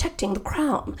am protecting the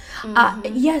crown.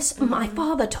 Yes, my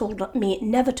father told me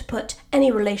never to put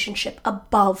any relationship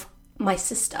above my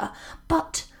sister,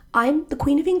 but I'm the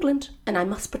Queen of England and I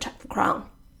must protect the crown.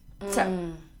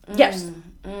 So, yes.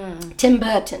 Tim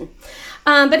Burton.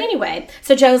 But anyway,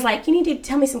 so Joe's like, you need to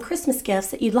tell me some Christmas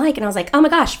gifts that you'd like. And I was like, oh my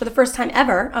gosh, for the first time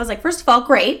ever. I was like, first of all,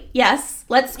 great. Yes,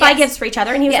 let's buy gifts for each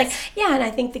other. And he was like, yeah, and I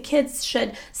think the kids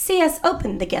should see us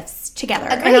open the gifts together.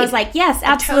 Agreed. And I was like, yes,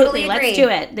 absolutely. Totally Let's do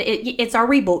it. It's our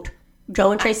reboot.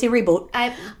 Joe and Tracy reboot. 2.0.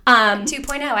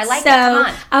 I like it. Come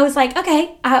on. I was like,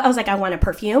 okay. I was like, I want a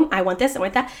perfume. I want this. I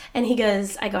want that. And he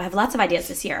goes, I have lots of ideas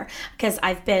this year because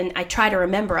I try to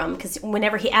remember them because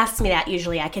whenever he asks me that,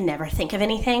 usually I can never think of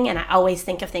anything. And I always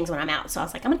think of things when I'm out. So I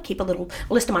was like, I'm going to keep a little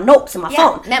list of my notes in my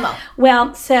phone. Memo.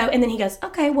 Well, and then he goes,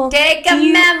 okay, well. Take a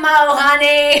memo,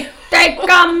 honey. Take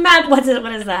a memo. What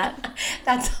is that?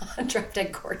 That's on Drop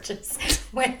Dead Gorgeous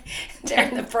when they're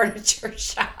in the furniture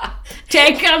shop.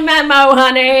 Take a memo,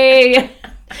 honey.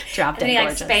 Drop Dead And he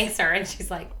Gorgeous. spanks her and she's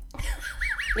like,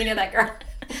 you know that girl?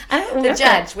 I don't remember. The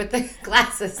judge with the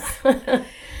glasses.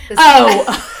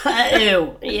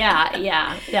 Ew.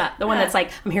 Yeah. The one that's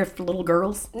like, I'm here for little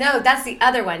girls. No, that's the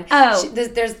other one. Oh.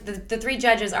 There's the three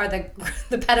judges are the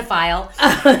pedophile.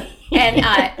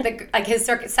 And his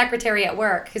secretary at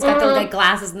work who's got the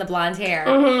glasses and the blonde hair.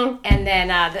 And then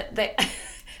the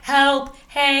help,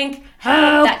 Hank,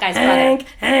 help. That guy's brother.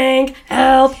 Hank,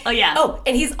 help. Oh, yeah. Oh,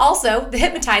 and he's also the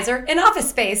hypnotizer in Office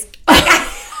Space.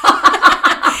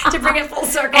 To bring it full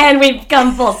circle. And we've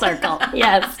come full circle.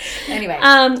 Yes. Anyway.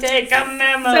 Take a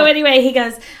memo. So anyway,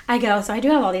 so I do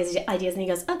have all these ideas. And he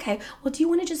goes, okay, well, do you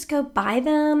want to just go buy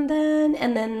them then?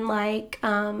 And then, like,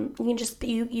 you can just,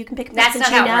 you can pick them up. That's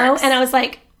not how it works. And I was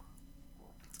like.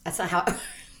 That's not how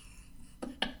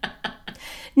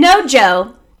No,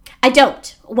 Joe. I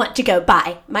don't want to go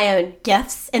buy my own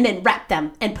gifts and then wrap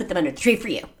them and put them under the tree for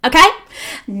you. Okay?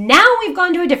 Now we've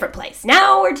gone to a different place.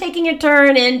 Now we're taking a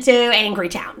turn into Angry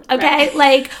Town. Okay? Right.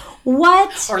 Like,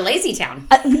 what? Or Lazy Town.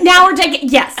 Now we're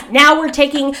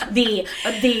taking the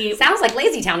sounds like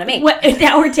Lazy Town to me.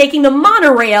 Now we're taking the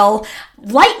monorail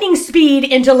lightning speed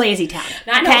into Lazy Town.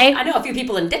 Now, I know a few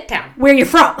people in Dick Town. Where you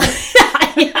from?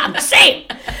 Yeah, same.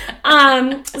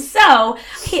 So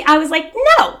I was like,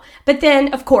 no. But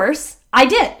then, of course, I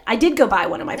did go buy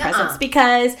one of my presents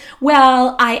because,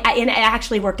 well, and it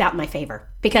actually worked out in my favor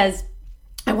because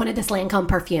I wanted this Lancome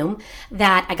perfume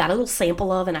that I got a little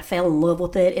sample of and I fell in love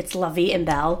with it. It's La Vie and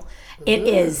Belle. It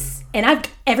is, and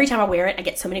every time I wear it, I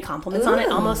get so many compliments on it,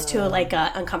 almost to like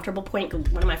a uncomfortable point.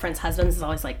 One of my friend's husbands is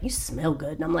always like, "You smell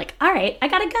good," and I'm like, "All right, I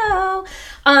gotta go."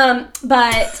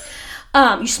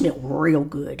 But you smell real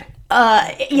good.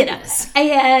 You know,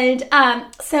 and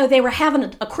so they were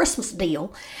having a Christmas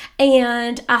deal,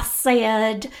 and I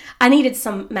said I needed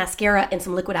some mascara and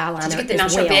some liquid eyeliner. Did you get the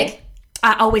Monsieur Big?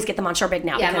 I always get the Monsieur Big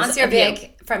now. Yeah, Monsieur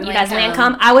Big from you guys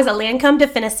Lancome. I was a Lancome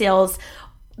Definicils.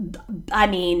 I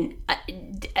mean,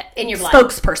 in your blood.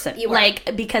 Spokesperson. You were.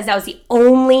 Like, because that was the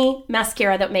only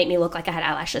mascara that made me look like I had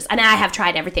eyelashes. And I have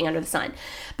tried everything under the sun.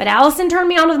 But Allison turned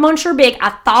me on to the Monsieur Big. I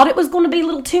thought it was going to be a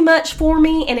little too much for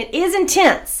me, and it is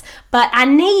intense, but I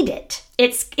need it.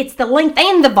 It's the length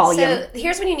and the volume. So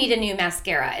here's when you need a new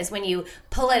mascara, is when you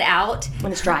pull it out.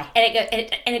 When it's dry.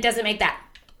 And it doesn't make that.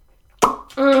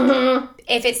 Mm-hmm.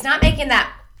 If it's not making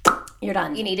that, you're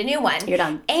done. You need a new one. You're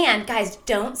done. And guys,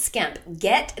 don't skimp.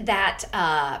 Get that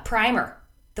primer.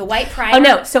 The white primer. Oh,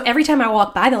 no. So every time I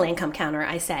walk by the Lancome counter,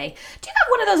 I say, do you have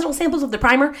one of those little samples of the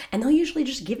primer? And they'll usually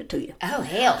just give it to you. Oh,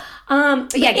 hell.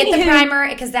 But yeah, get the primer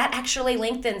because that actually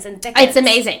lengthens and thickens. It's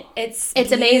amazing. It's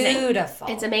amazing. Beautiful.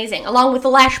 It's amazing. Along with the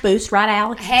lash boost, right,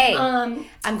 Alex? Hey,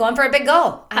 I'm going for a big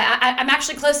goal. I'm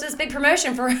actually close to this big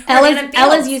promotion for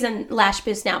Ella's using Lash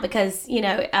Boost now because,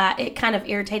 it kind of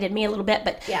irritated me a little bit,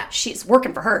 but she's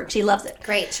working for her. She loves it.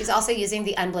 Great. She's also using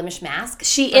the Unblemished Mask.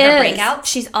 She for her is. Breakout.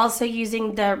 She's also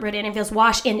using the Rodan & Fields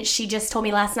wash, and she just told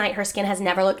me last night her skin has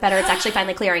never looked better. It's actually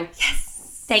finally clearing. Yes.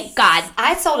 Thank God.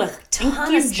 I sold a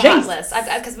ton of Spotless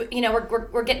because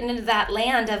we're getting into that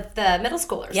land of the middle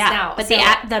schoolers now. But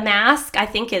the mask I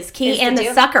think is key, Is and the the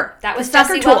deal. sucker. That was the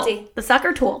sucker Jessie tool. Welty. The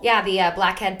sucker tool. Yeah, the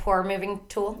blackhead pore removing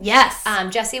tool. Yes.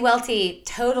 Jessie Welty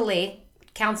totally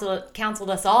counseled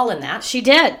us all in that. She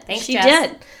did. Thanks, she Jess.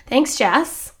 did. Thanks,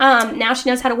 Jess. Now she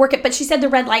knows how to work it, but she said the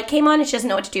red light came on and she doesn't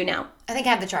know what to do now. I think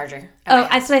I have the charger. Oh,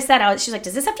 that's what I said. She's like,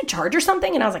 does this have to charge or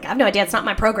something? And I was like, I have no idea. It's not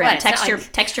my program. What? Text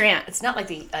your aunt. It's not like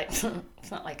it's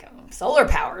not like solar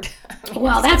powered.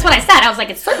 Well, that's what I said. I was like,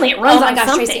 it certainly runs on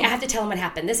something. Tracy, I have to tell them what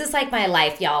happened. This is like my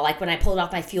life, y'all. Like when I pulled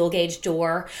off my fuel gauge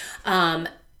door. Y'all,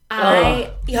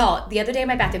 the other day in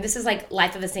my bathroom, this is like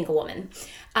life of a single woman.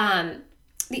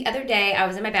 The other day I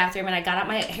was in my bathroom and I got out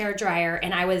my hair dryer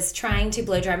and I was trying to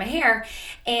blow dry my hair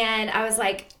and I was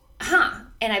like,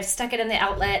 and I've stuck it in the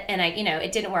outlet and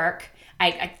it didn't work.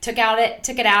 I took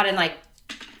it out and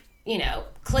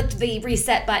clicked the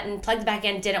reset button, plugged it back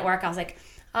in, didn't work. I was like,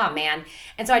 oh man.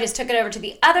 And so I just took it over to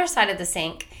the other side of the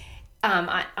sink,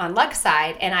 on Luck's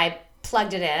side, and I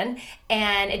plugged it in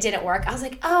and it didn't work. I was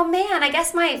like, oh man, I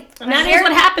guess my that is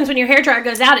what happens when your hair dryer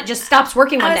goes out. It just stops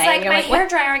working one day. I was like, and my you're hair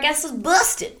dryer, I guess, was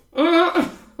busted.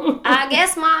 I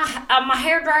guess my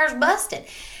hair dryer's busted.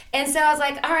 And so I was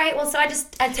like, all right, well, so it's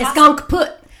gone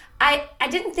kaput. I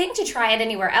didn't think to try it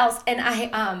anywhere else, and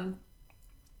I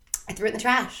threw it in the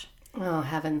trash. Oh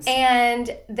heavens!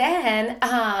 And then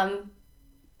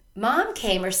Mom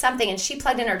came or something, and she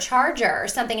plugged in her charger or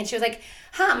something, and she was like,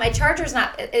 my charger's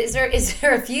not. Is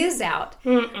there a fuse out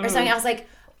or something? I was like,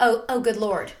 oh, good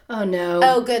Lord. Oh, no.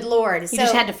 Oh, good Lord. You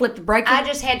just had to flip the breaker? I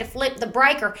just had to flip the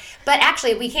breaker. But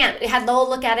actually, we can't. We had Lowell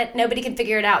look at it. Nobody can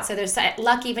figure it out. So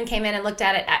Luck even came in and looked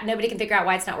at it. Nobody can figure out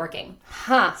why it's not working.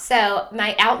 Huh. So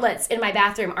my outlets in my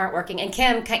bathroom aren't working. And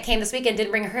Kim came this weekend, didn't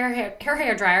bring her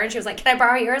hair dryer. And she was like, can I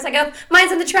borrow yours? I go,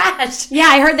 mine's in the trash. Yeah,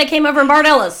 I heard they came over and borrowed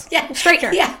Ella's. Yeah.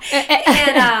 Straightener. Yeah.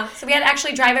 And so we had to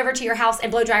actually drive over to your house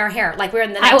and blow dry our hair. Like we were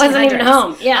in the 1900s. I wasn't even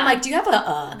home. Yeah. I'm like, do you have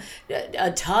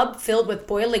a tub filled with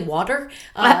boiling water?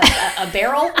 A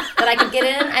barrel that I could get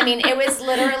in. I mean, it was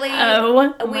literally. Oh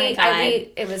my God!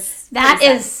 It was. That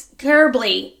is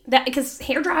terribly because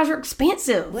hair dryers are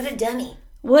expensive. What a dummy!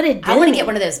 What a dummy! I want to get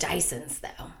one of those Dysons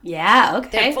though. Yeah. Okay.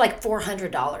 They're for like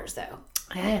 $400 though.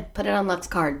 Yeah. Put it on Luck's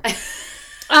card.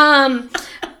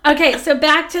 Okay, so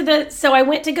back to so I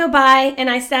went to go buy, and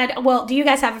I said, well, do you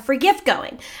guys have a free gift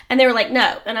going? And they were like,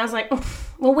 no. And I was like,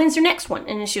 well, when's your next one?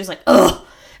 And then she was like, ugh.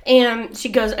 And she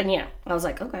goes, and I was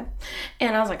like, okay.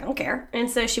 And I was like, I don't care. And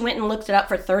so she went and looked it up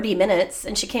for 30 minutes,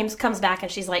 and she comes back,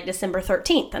 and she's like, December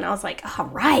 13th. And I was like, all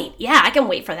right, yeah, I can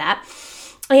wait for that.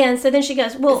 And so then she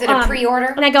goes, well, is it a pre-order?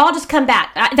 And I go, I'll just come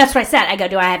back. That's what I said. I go,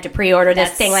 do I have to pre-order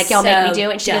this thing like y'all make me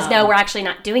do? And she goes, no, we're actually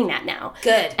not doing that now.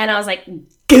 Good. And I was like,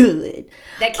 good.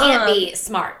 That can't be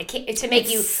smart. It can't, to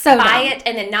make you so buy dumb. it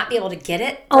and then not be able to get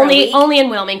it. Only in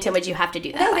Wilmington would you have to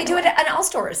do that. No, they do it at all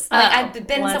stores. I've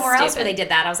been somewhere else where they did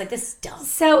that. I was like, this is dumb.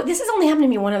 So this has only happened to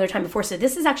me one other time before, so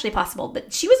this is actually possible.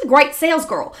 But she was a great sales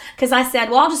girl because I said,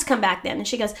 well, I'll just come back then. And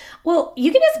she goes, well,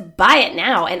 you can just buy it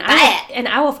now, and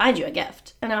I will find you a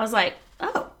gift. And I was like,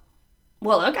 oh,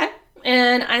 well, okay.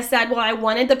 And I said, well, I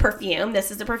wanted the perfume. This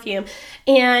is the perfume.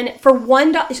 And for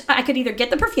 $1, I could either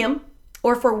get the perfume,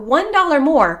 or for $1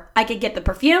 more, I could get the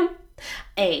perfume,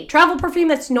 a travel perfume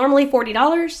that's normally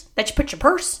 $40 that you put your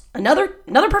purse, another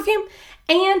perfume,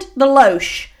 and the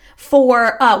Loche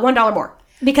for $1 more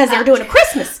because they're doing a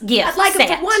Christmas gift. I'd like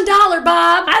set. it for $1,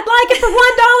 Bob. I'd like it for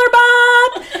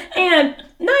 $1, Bob, and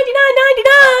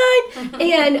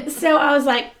 $99.99. And so I was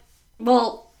like,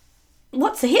 well,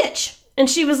 what's the hitch? And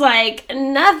she was like,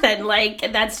 nothing.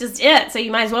 Like, that's just it. So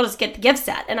you might as well just get the gift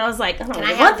set. And I was like, I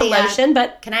don't want the lotion,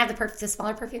 but... Can I have the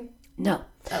smaller perfume? No.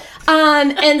 Oh.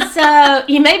 And so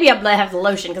you may be able to have the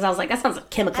lotion because I was like, that sounds like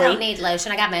chemically. I don't need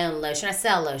lotion. I got my own lotion. I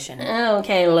sell lotion.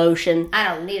 Okay, lotion. I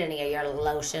don't need any of your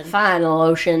lotion. Fine,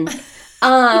 lotion.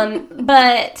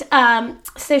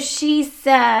 So she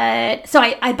said, so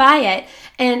I buy it,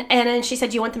 And then she said,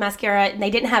 do you want the mascara? And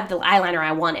they didn't have the eyeliner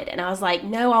I wanted. And I was like,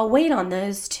 no, I'll wait on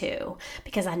those two,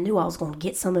 because I knew I was going to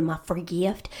get some in my free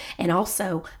gift. And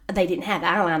also, they didn't have the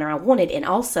eyeliner I wanted. And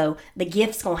also, the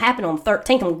gift's going to happen on the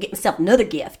 13th. I'm going to get myself another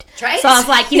gift. Right. So I was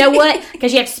like, you know what?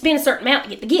 Because you have to spend a certain amount to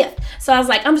get the gift. So I was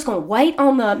like, I'm just going to wait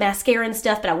on the mascara and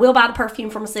stuff, but I will buy the perfume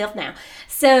for myself now.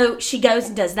 So she goes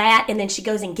and does that, and then she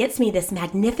goes and gets me this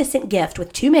magnificent gift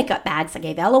with 2 makeup bags. I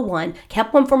gave Ella one,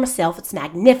 kept one for myself. It's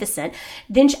magnificent.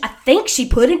 Then I think she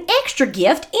put an extra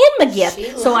gift in my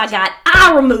gift. So I got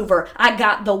eye remover. I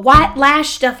got the white lash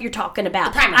stuff you're talking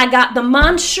about. I got the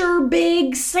Monsieur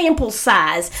Big sample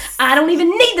size. I don't even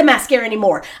need the mascara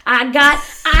anymore. I got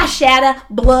eyeshadow,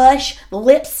 blush,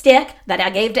 lipstick that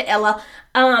I gave to Ella.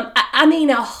 I mean,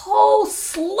 a whole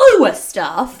slew of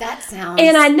stuff. That sounds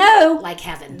and I know, like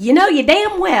heaven. You know you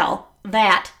damn well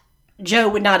that Joe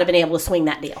would not have been able to swing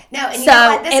that deal. No, and so you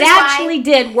know what? it actually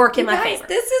did work in my favor.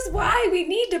 This is why we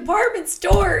need department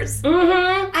stores.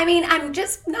 Mm-hmm. I mean, I'm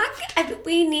just not.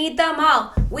 We need them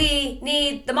all. We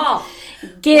need them all.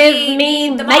 Give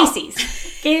me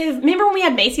Macy's. Remember when we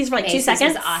had Macy's for like Macy's 2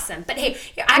 seconds? Was awesome. But hey,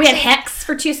 we had Hex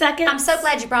for 2 seconds. I'm so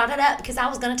glad you brought it up, because I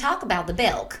was going to talk about the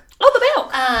Belk. Oh, the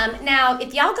Belk. Now,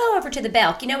 if y'all go over to the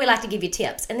Belk, you know we like to give you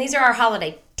tips, and these are our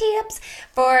holiday tips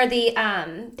for the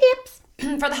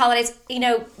for the holidays. You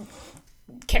know,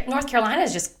 North Carolina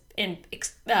has just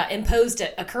imposed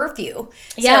a curfew. So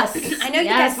Yes, I know you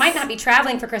guys might not be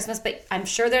traveling for Christmas, but I'm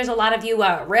sure there's a lot of you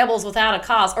rebels without a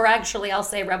cause, or actually, I'll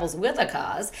say rebels with a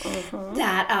cause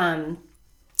that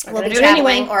will be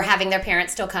traveling or having their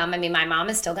parents still come. I mean, my mom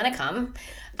is still going to come.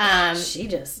 She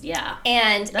just,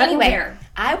 And doesn't anyway, care.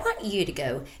 I want you to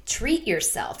go treat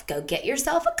yourself. Go get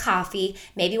yourself a coffee,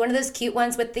 maybe one of those cute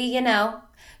ones with the,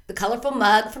 the colorful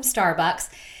mug from Starbucks,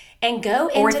 and go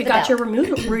into the Belk. Or if you got your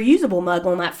reusable mug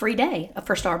on that free day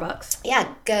for Starbucks.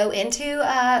 Yeah, go into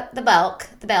the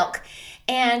Belk,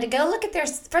 and go look at their,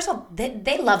 first of all,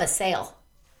 they love a sale.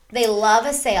 They love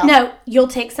a sale. No, you'll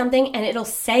take something and it'll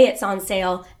say it's on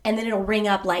sale, and then it'll ring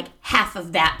up like half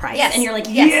of that price. Yes. And you're like,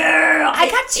 yeah!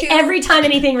 I got 2. Every time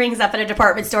anything rings up at a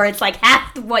department store, it's like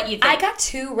half what you think. I got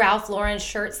 2 Ralph Lauren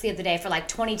shirts the other day for like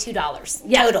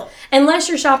 $22 total. Unless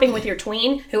you're shopping with your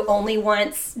tween who only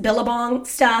wants Billabong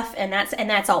stuff, and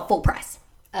that's all full price.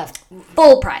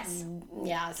 Full price.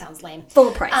 Yeah, it sounds lame.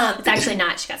 Full price. It's actually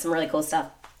not. She got some really cool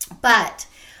stuff. But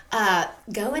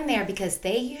go in there, because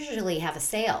they usually have a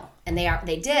sale, and they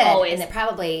did, always. And they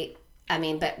probably,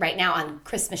 but right now on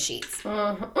Christmas sheets.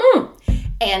 Mm-hmm.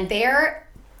 And there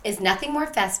is nothing more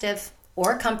festive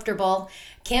or comfortable.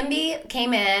 Kimby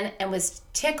came in and was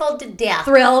tickled to death,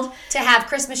 thrilled to have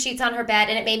Christmas sheets on her bed,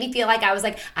 and it made me feel like I was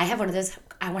like, I want to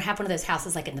have one of those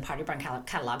houses like in the Party Barn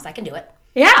catalogs. I can do it.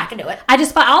 Yeah, I can do it. I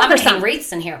just bought Oliver some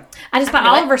wreaths in here. I just bought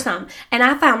Oliver some, and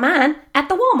I found mine at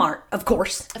the Walmart, of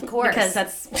course, because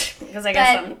I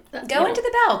got some. Go into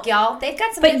the Belk, y'all. They've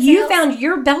got some. But good you sales. found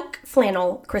your Belk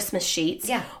flannel Christmas sheets.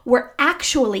 Yeah. Were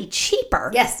actually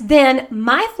cheaper. Yes. Than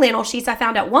my flannel sheets I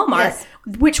found at Walmart, Yes.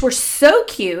 which were so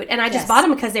cute, and I just bought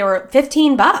them because they were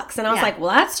 $15, and I was like, well,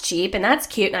 that's cheap and that's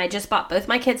cute, and I just bought both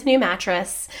my kids a new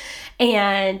mattress,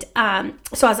 and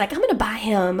so I was like, I'm going to buy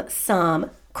him some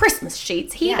Christmas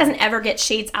sheets. He doesn't ever get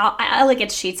sheets. I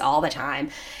get sheets all the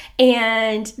time.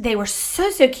 And they were so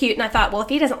cute. And I thought, well, if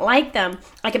he doesn't like them,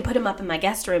 I can put them up in my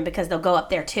guest room, because they'll go up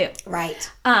there too.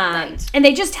 Right. And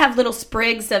they just have little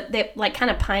sprigs of like kind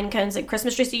of pine cones and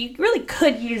Christmas trees. So you really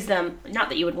could use them. Not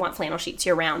that you would want flannel sheets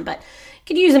year round, but you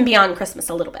could use them beyond Christmas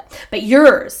a little bit. But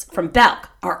yours from Belk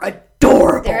are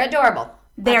adorable. They're adorable.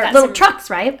 They're little trucks,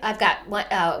 right? I've got one.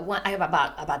 I have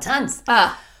about tons.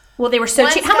 Well, they were so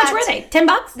cheap. How much were they?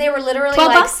 $10? They were literally $12?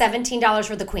 like $17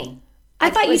 for the queen. I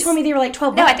thought you told me they were like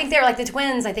 $12. No, I think they were like the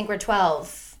twins. I think were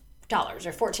 $12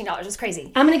 or $14. It's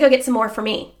crazy. I'm gonna go get some more for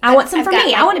me. I want some for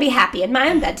me. I want to be happy in my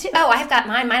own bed too. Oh, I've got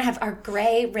mine. Mine are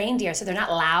gray reindeer, so they're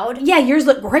not loud. Yeah, yours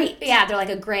look great. Yeah, they're like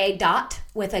a gray dot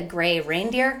with a gray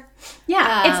reindeer.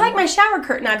 Yeah, it's like my shower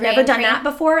curtain. I've never done that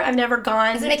before. I've never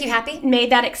gone. Does it make you happy?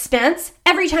 Made that expense.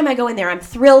 Every time I go in there, I'm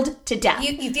thrilled to death.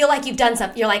 You feel like you've done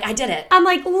something. You're like, I did it. I'm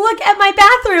like, look at my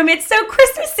bathroom. It's so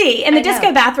Christmassy. And the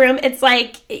disco bathroom, it's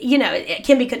like,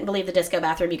 Kimby couldn't believe the disco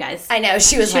bathroom, you guys. I know.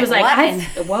 She was like,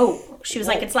 whoa. She was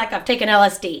like, it's like I've taken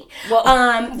LSD.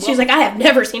 She was like, I have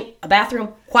never seen a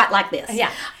bathroom quite like this.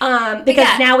 Yeah.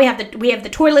 Because now we have the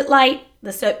toilet light,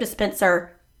 the soap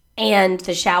dispenser, and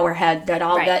the shower head that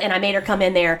all got, and I made her come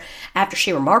in there after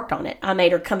she remarked on it. I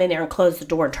made her come in there and close the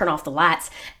door and turn off the lights,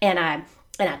 and I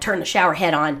turned the shower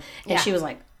head on, and she was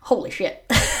like, holy shit.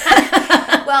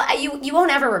 Well, you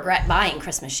won't ever regret buying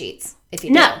Christmas sheets if you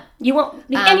do. No, you won't.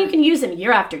 And you can use them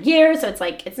year after year, so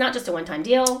it's not just a one-time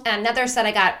deal. Another set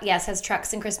I got, says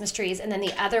trucks and Christmas trees, and then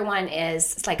the other one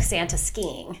is it's like Santa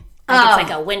skiing. It's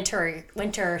like a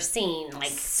winter scene, like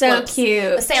so slopes. cute.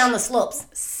 Let's say on the slopes.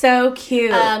 So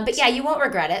cute. But yeah, you won't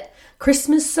regret it.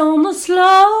 Christmas on the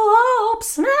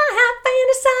slopes, and I have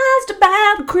fantasized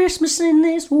about Christmas in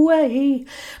this way.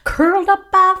 Curled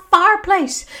up by the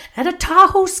fireplace at a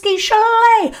Tahoe ski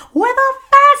chalet with a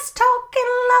fast-talking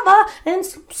lover and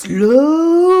some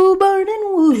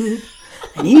slow-burning wood.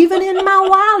 And even in my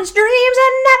wildest dreams,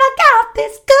 I never got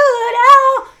this good.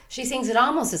 Oh, She sings it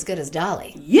almost as good as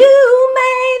Dolly. you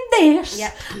made this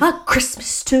Yep. a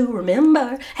Christmas to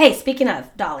remember. Hey, speaking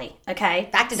of Dolly, okay?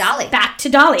 Back to Dolly. Back to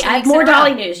Dolly. I have weeks in more a row.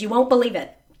 Dolly news. You won't believe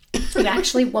it. You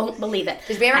actually won't believe it.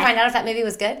 Did we ever find out if that movie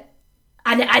was good?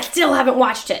 I still haven't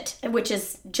watched it, which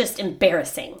is just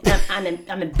embarrassing.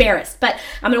 I'm embarrassed. But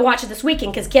I'm going to watch it this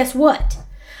weekend because guess what?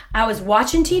 I was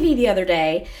watching TV the other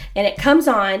day, and it comes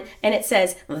on, and it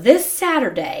says, this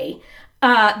Saturday,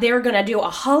 they're going to do a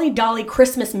Holly Dolly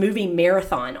Christmas movie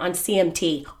marathon on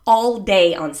CMT all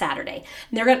day on Saturday.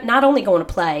 And they're not only going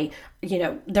to play,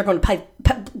 they're going to play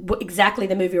exactly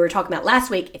the movie we were talking about last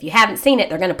week. If you haven't seen it,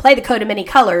 they're going to play The Coat of Many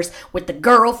Colors with the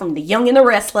girl from The Young and the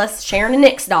Restless, Sharon and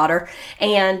Nick's daughter,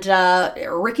 and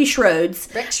Ricky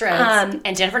Schrodes. Rick Schrodes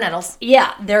and Jennifer Nettles.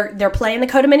 Yeah, they're playing The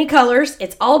Coat of Many Colors.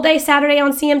 It's all day Saturday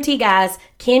on CMT, guys.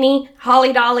 Kenny,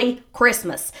 Holly Dolly,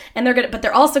 Christmas. And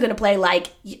they're also gonna play like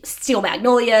Steel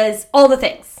Magnolias, all the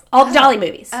things. All the Dolly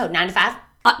movies. Oh, 9 to 5?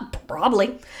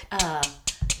 Probably.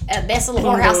 Best Little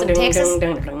Whorehouse in Texas.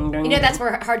 That's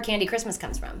where Hard Candy Christmas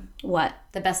comes from. What?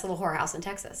 The Best Little Whorehouse in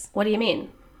Texas. What do you mean?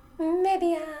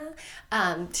 Maybe,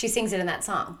 she sings it in that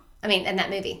song. In that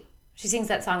movie. She sings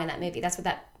that song in that movie. That's what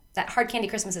that Hard Candy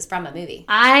Christmas is from, a movie.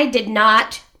 I did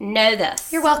not know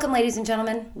this. You're welcome, ladies and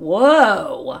gentlemen.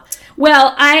 Whoa.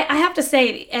 Well, I have to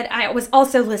say, and I was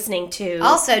also listening to...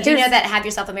 Also, do you know that Have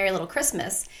Yourself a Merry Little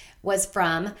Christmas was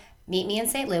from Meet Me in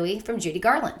St. Louis from Judy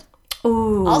Garland.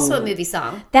 Ooh. Also a movie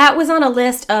song. That was on a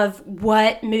list of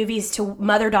what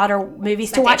mother-daughter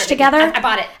movies to watch together. I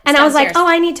bought it. And I was like,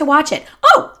 I need to watch it.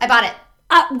 Oh! I bought it.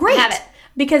 Great. I have it.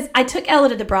 Because I took Ella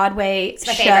to the Broadway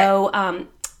show,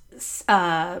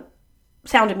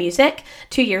 Sound of Music,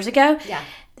 2 years ago. Yeah.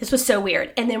 This was so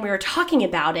weird. And then we were talking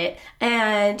about it,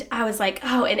 and I was like,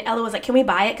 and Ella was like, can we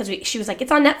buy it? Because she was like,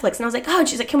 it's on Netflix. And I was like, and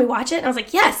she's like, can we watch it? And I was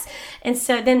like, yes. And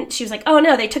so then she was like, oh,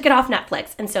 no, they took it off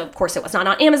Netflix. And so, of course, it was not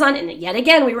on Amazon. And yet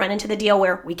again, we run into the deal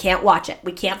where we can't watch it.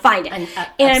 We can't find it.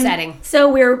 Upsetting. So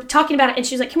we were talking about it, and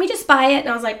she was like, can we just buy it? And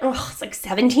I was like, it's like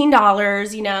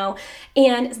 $17,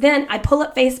 And then I pull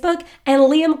up Facebook, and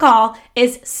Leah McCall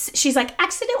she's like,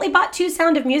 accidentally bought 2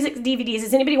 Sound of Music DVDs.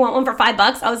 Does anybody want one for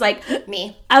 $5? I was like,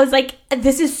 me. I was like,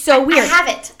 this is so weird. I have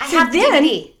it. I have the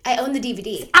DVD. I own the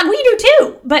DVD. We do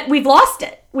too, but we've lost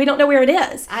it. We don't know where it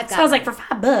is. I've got so I was like, for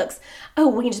 $5,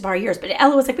 we can just borrow yours. But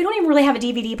Ella was like, we don't even really have a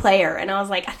DVD player. And I was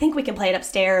like, I think we can play it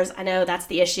upstairs. I know that's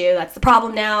the issue. That's the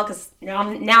problem now. Because now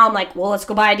I'm like, well, let's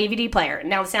go buy a DVD player. And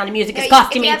now the Sound of Music is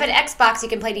costing me. If you have an Xbox, you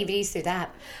can play DVDs through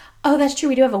that. Oh, that's true.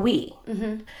 We do have a Wii.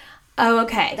 Mm-hmm. Oh,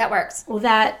 okay. That works. Well,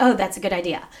 that's a good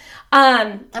idea.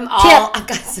 I've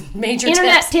got some major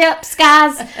internet tips,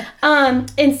 guys.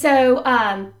 And so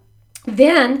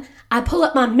then I pull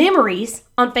up my memories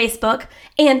on Facebook,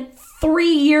 and 3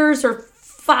 years or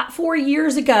 4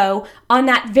 years ago on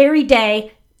that very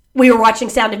day, we were watching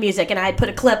Sound of Music, and I had put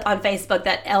a clip on Facebook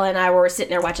that Ella and I were sitting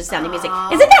there watching Sound of Music.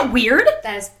 Isn't that weird?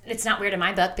 It's not weird in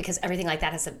my book because everything like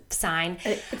that has a sign.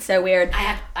 It's so weird.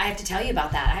 I have to tell you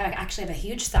about that. I actually have a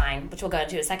huge sign, which we'll go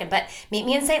into in a second. But Meet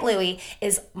Me in St. Louis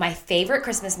is my favorite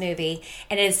Christmas movie,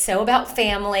 and it is so about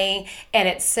family, and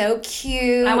it's so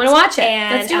cute. I want to watch it.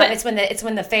 And let's do it. It's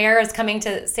when the fair is coming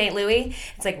to St. Louis.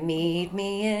 It's like, meet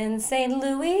me in St.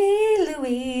 Louis,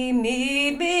 Louis,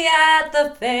 meet me at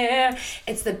the fair.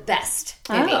 It's the best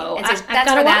movie. Oh, I've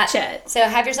got to watch it. So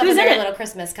Have Yourself a Merry Little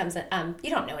Christmas comes in.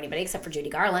 You don't know anybody except for Judy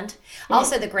Garland.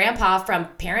 Also, the grandpa from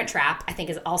Parent Trap, I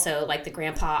think, is also like the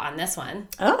grandpa on this one.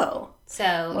 Oh.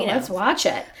 So, let's watch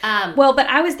it. But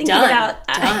I was thinking about...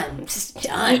 Done.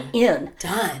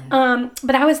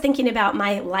 But I was thinking about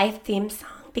my life theme song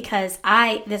because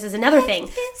this is another thing.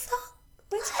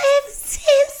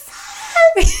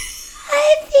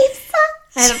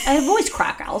 I have voice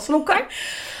crack, Allison, okay?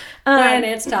 When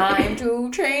it's time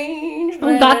to change.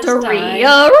 I've got to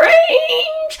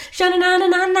rearrange.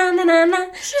 Sha-na-na-na-na-na-na-na.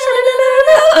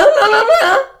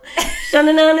 Sha-na-na-na-na-na-na-na.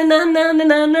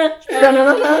 Sha-na-na-na-na-na-na-na.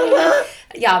 Sha-na-na-na-na.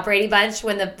 Yeah, Brady Bunch,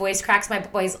 when the voice cracks, my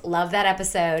boys love that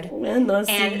episode.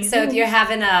 And so if you're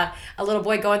having a little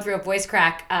boy going through a voice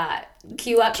crack,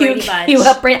 cue up Brady Bunch. Cue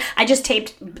up Brady. I just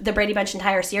taped the Brady Bunch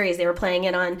entire series. They were playing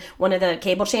it on one of the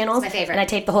cable channels. It's my favorite. And I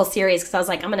taped the whole series because I was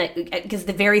like, because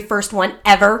the very first one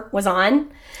ever was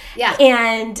on. Yeah.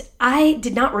 And I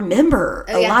did not remember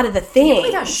a lot of the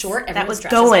things how short that was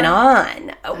going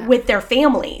on with their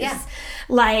families. Yeah.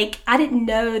 Like, I didn't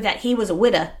know that he was a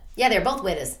widow. Yeah, they're both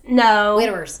widows. No.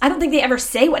 Widowers. I don't think they ever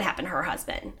say what happened to her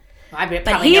husband. Well, I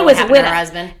probably know what happened to her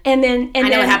husband. And then I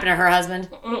know what happened to her husband.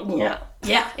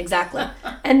 Yeah, exactly.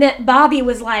 And then Bobby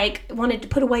was like, wanted to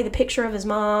put away the picture of his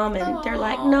mom, and they're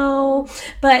like, no.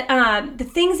 But the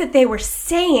things that they were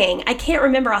saying, I can't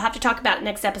remember. I'll have to talk about it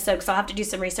next episode because I'll have to do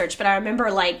some research. But I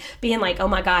remember like being like, oh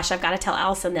my gosh, I've got to tell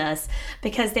Allison this,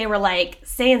 because they were like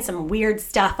saying some weird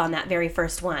stuff on that very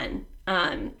first one.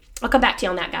 I'll come back to you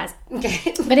on that, guys.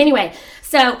 Okay. But anyway,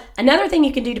 so another thing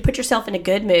you can do to put yourself in a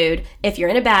good mood if you're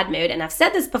in a bad mood, and I've said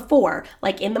this before,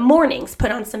 like in the mornings,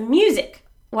 put on some music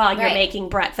while you're making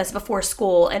breakfast before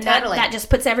school, and that just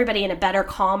puts everybody in a better,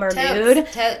 calmer mood.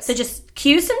 So just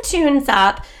cue some tunes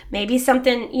up, maybe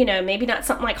something, maybe not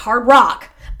something like hard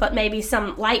rock, but maybe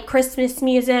some light Christmas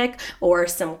music or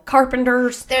some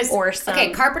Carpenters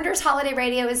Carpenters holiday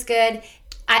radio is good.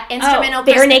 Instrumental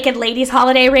Bare Naked Ladies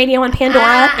holiday radio on Pandora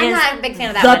I'm not a big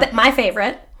fan of that one. My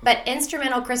favorite. But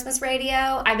instrumental Christmas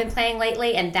radio I've been playing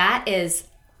lately, and that is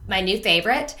my new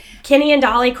favorite. Kenny and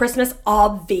Dolly Christmas,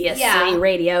 obviously,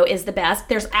 radio is the best.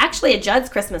 There's actually a Judd's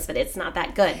Christmas, but it's not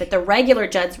that good. But the regular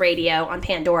Judd's radio on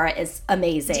Pandora is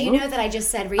amazing. Do you know that I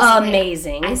just said recently?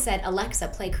 Amazing. I said, Alexa,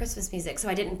 play Christmas music. So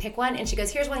I didn't pick one, and she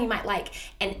goes, here's one you might like.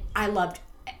 And I loved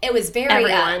it. Was very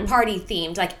party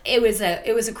themed. Like it was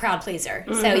a crowd pleaser.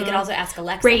 Mm-hmm. So you can also ask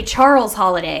Alexa. Ray Charles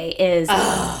Holiday is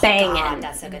banging. God,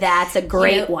 that's so good. That's a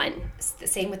great one. The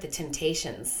same with the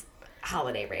Temptations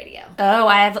holiday radio. Oh,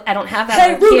 I don't have that.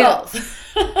 Hey, Rudolph.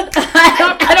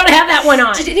 I don't have that one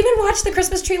on. Did you even watch the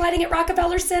Christmas tree lighting at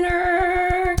Rockefeller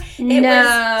Center? It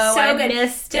was so good.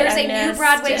 There's a new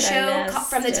Broadway show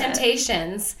from the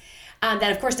Temptations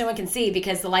that, of course, no one can see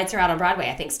because the lights are out on Broadway,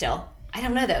 I think, still. I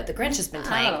don't know, though. The Grinch has been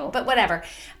playing, but whatever.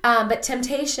 But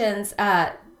Temptations,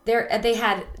 they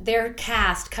had their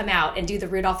cast come out and do the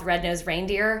Rudolph the Red-Nosed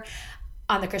Reindeer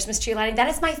on the Christmas tree lighting. That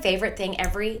is my favorite thing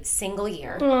every single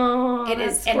year. Oh, it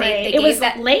is, and it was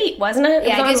late, wasn't it?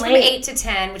 Yeah, it goes from 8 to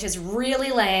 10, which is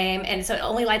really lame, and so it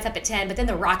only lights up at 10. But then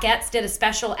the Rockettes did a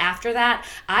special after that.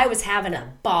 I was having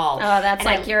a ball. Oh, that's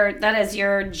that is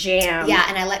your jam. Yeah,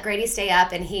 and I let Grady stay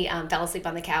up, and he fell asleep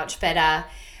on the couch. But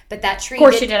that tree, of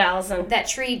course, you did, Allison. That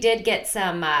tree did get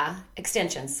some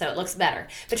extensions, so it looks better.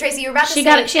 But Tracy, you were about to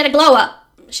say she had a glow up.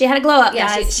 She had a glow up,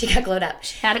 yeah, guys. She got glowed up.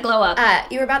 She had a glow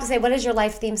up. You were about to say, what is your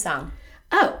life theme song?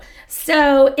 Oh,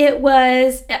 so it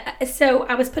was, so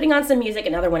I was putting on some music.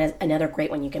 Another great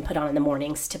one you can put on in the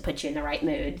mornings to put you in the right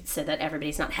mood so that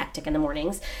everybody's not hectic in the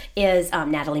mornings is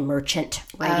Natalie Merchant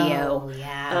Radio. Oh,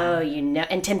 yeah. Oh,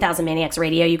 and 10,000 Maniacs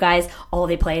Radio, you guys. All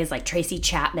they play is like Tracy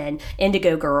Chapman,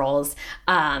 Indigo Girls,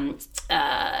 What's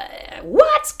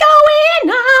Going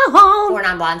On? 4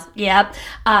 Non-Blondes. Yep.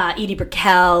 Edie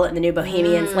Brickell and the New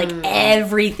Bohemians. Like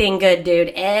everything good,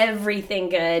 dude. Everything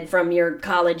good from your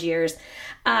college years.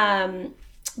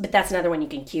 But that's another one you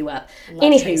can queue up.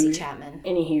 Love Tracy Chapman.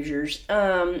 Any Hoosiers.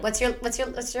 What's your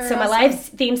So my live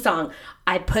theme song,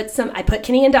 I put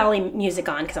Kenny and Dolly music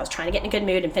on because I was trying to get in a good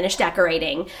mood and finish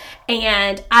decorating.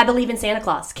 And I Believe in Santa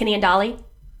Claus. Kenny and Dolly.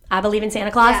 I Believe in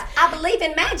Santa Claus. Yeah, I believe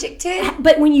in magic too.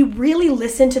 But when you really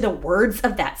listen to the words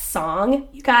of that song,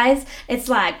 you guys, it's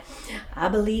like, I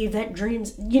believe that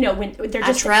dreams, when they're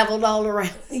just... I traveled all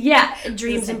around. Yeah,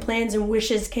 dreams and plans and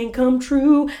wishes can come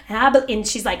true. And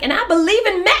she's like, and I believe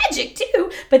in magic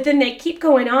too. But then they keep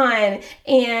going on,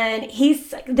 and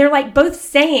they're like both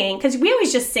saying, because we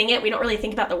always just sing it, we don't really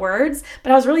think about the words,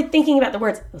 but I was really thinking about the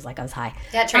words. It was like I was high.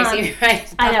 Yeah, Tracy, you're right.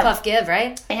 Puff, puff, give,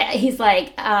 right? He's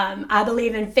like, I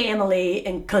believe in family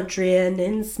and country and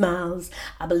in smiles.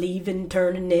 I believe in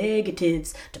turning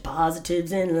negatives to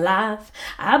positives in life.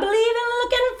 I believe in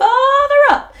looking farther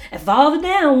up and farther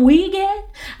down we get.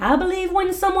 I believe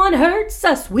when someone hurts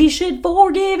us, we should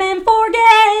forgive and forget.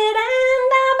 And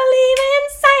I believe in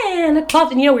Santa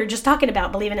Claus. And we were just talking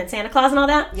about believing in Santa Claus and all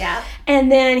that. Yeah.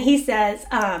 And then he says,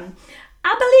 I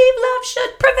believe love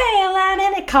should prevail at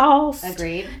any cost.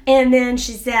 Agreed. And then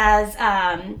she says,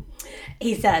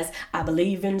 he says, I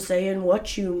believe in saying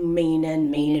what you mean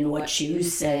and meaning what you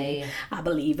say. I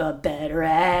believe a better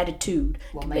attitude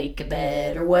will make a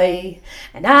better way.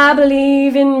 And I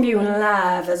believe in viewing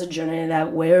life as a journey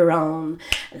that we're on.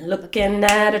 And looking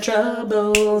at our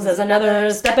troubles as another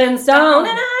stepping stone.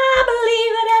 And I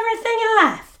believe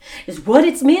is what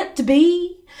it's meant to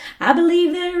be. I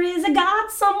believe there is a God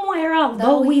somewhere,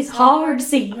 although he's hard to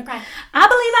see. I'm gonna cry. I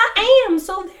believe I am,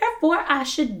 so therefore I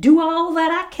should do all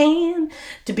that I can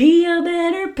to be a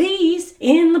better piece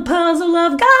in the puzzle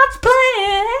of God's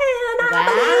plan.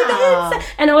 I believe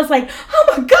it's... And I was like, oh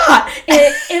my God.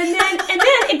 And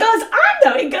then it goes on,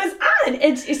 though. It goes on.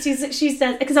 And she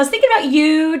says, because I was thinking about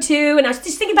you, too, and I was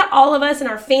just thinking about all of us and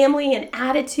our family and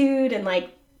attitude and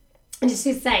like, and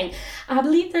she's saying, I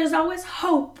believe there's always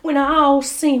hope when all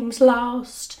seems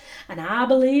lost. And I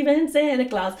believe in Santa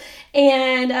Claus.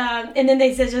 And then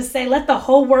they just say, let the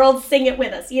whole world sing it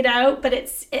with us, you know? But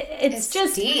it's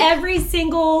just deep. Every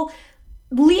single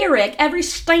lyric, every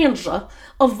stanza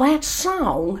of that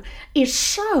song is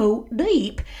so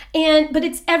deep. But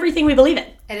it's everything we believe in.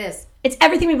 It is. It's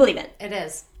everything we believe in. It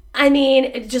is. I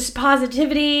mean, just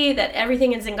positivity, that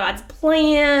everything is in God's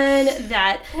plan,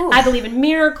 that I believe in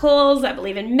miracles, I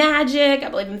believe in magic, I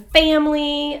believe in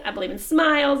family, I believe in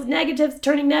smiles, negatives,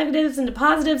 turning negatives into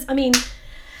positives. I mean,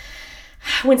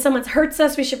 when someone hurts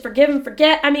us, we should forgive and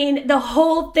forget. I mean, the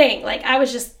whole thing. Like, I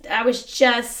was just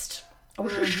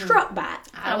struck by it.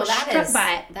 I was struck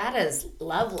by it. That is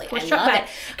lovely. I struck love by it.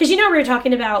 Because we were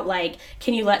talking about, like,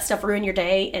 can you let stuff ruin your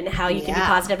day and how you can be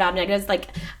positive about negatives. Like,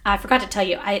 I forgot to tell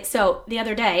you. So the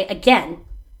other day, again,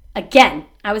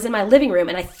 I was in my living room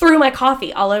and I threw my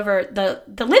coffee all over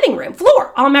the living room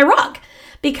floor on my rug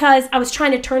because I was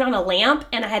trying to turn on a lamp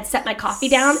and I had set my coffee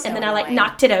down and then I like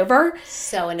knocked it over.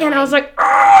 So annoying. And I was like,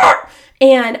 argh!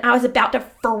 And I was about to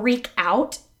freak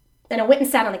out. And I went and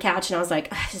sat on the couch and I was like,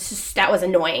 that was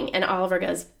annoying. And Oliver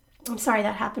goes, I'm sorry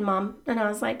that happened, Mom. And I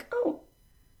was like, oh,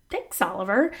 thanks,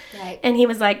 Oliver. Right. And he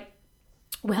was like,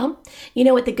 well, you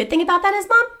know what the good thing about that is,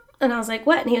 Mom? And I was like,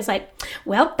 what? And he was like,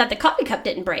 well, that the coffee cup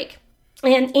didn't break.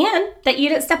 And that you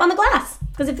didn't step on the glass.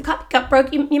 Because if the coffee cup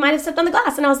broke, you might have stepped on the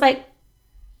glass. And I was like,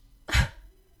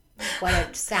 what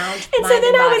a sound. And so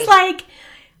then I was like,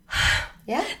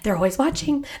 yeah. They're always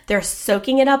watching. They're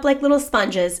soaking it up like little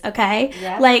sponges, okay?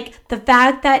 Yeah. Like the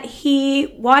fact that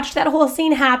he watched that whole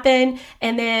scene happen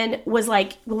and then was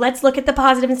like, let's look at the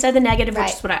positive instead of the negative,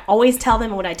 which is what I always tell them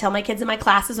and what I tell my kids in my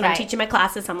classes when I'm teaching my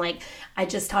classes. I'm like, I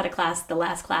just taught a class, the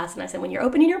last class, and I said, when you're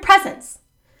opening your presents,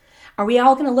 are we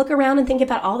all going to look around and think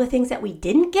about all the things that we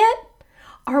didn't get?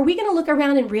 Are we going to look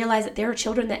around and realize that there are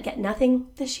children that get nothing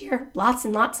this year? Lots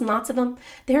and lots and lots of them.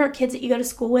 There are kids that you go to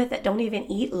school with that don't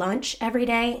even eat lunch every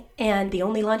day, and the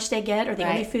only lunch they get or the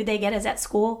only food they get is at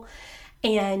school.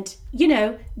 And, you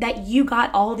know, that you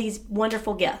got all these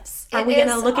wonderful gifts. Are we going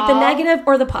to look at the negative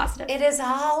or the positive? It is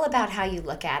all about how you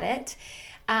look at it.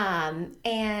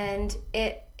 And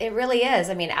it really is.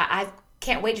 I mean, I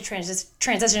can't wait to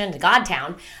transition into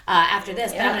Godtown after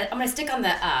this. But I'm going to stick on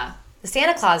the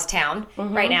Santa Claus town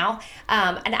right now.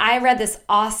 And I read this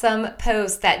awesome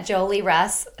post that Jolie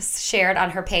Russ shared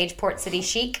on her page, Port City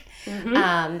Chic.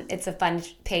 It's a fun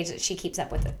page that she keeps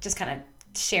up with, it, just kind of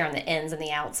sharing the ins and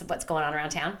the outs of what's going on around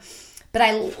town. But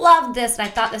I loved this, and I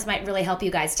thought this might really help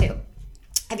you guys too.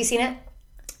 Have you seen it?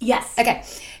 Yes. Okay.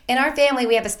 In our family,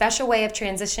 we have a special way of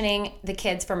transitioning the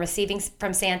kids from receiving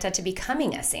from Santa to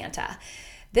becoming a Santa.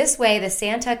 This way, the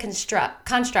Santa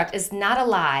construct is not a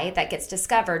lie that gets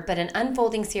discovered, but an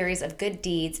unfolding series of good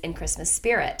deeds in Christmas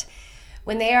spirit.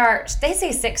 When they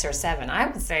say 6 or 7. I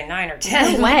would say 9 or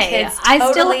 10. No way.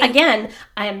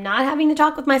 I am not having to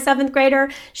talk with my 7th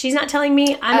grader. She's not telling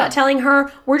me. I'm not telling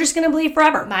her. We're just going to believe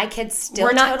forever. My kids still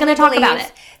We're not going to talk about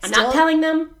it. I'm not telling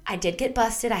them. I did get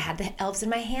busted. I had the elves in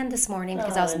my hand this morning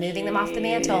because I was moving them off the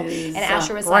mantle. And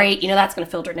Asher was great. like... You know that's going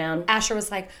to filter down. Asher was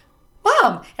like,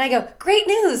 Mom. And I go, great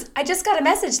news. I just got a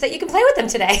message that you can play with them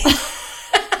today.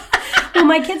 Well,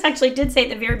 my kids actually did say at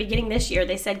the very beginning this year,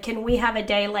 they said, can we have a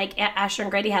day like Asher and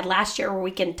Grady had last year where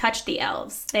we can touch the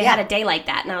elves? They had a day like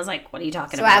that. And I was like, what are you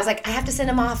talking about? So I was like, I have to send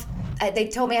them off. They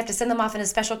told me I have to send them off in a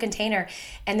special container,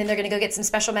 and then they're going to go get some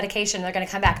special medication, and they're going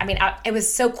to come back. I mean, it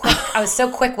was so quick. I was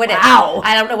so quick-witted. Wow.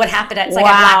 I don't know what happened. It's like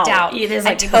I blacked out. It is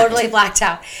I totally blacked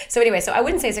out. So anyway, so I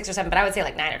wouldn't say 6 or 7, but I would say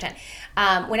like 9 or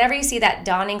 10. Whenever you see that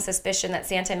dawning suspicion that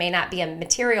Santa may not be a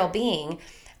material being,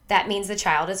 that means the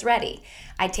child is ready.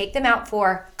 I take them out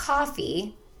for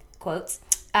coffee, quotes,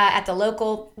 at the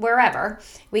local wherever.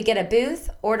 We get a booth,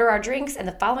 order our drinks, and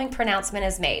the following pronouncement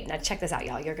is made. Now check this out,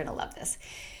 y'all. You're going to love this.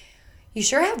 You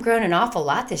sure have grown an awful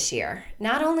lot this year.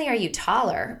 Not only are you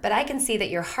taller, but I can see that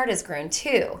your heart has grown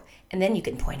too. And then you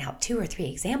can point out 2 or 3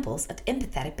 examples of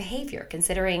empathetic behavior,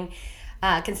 consideration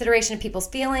of people's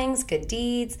feelings, good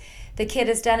deeds the kid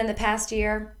has done in the past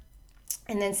year.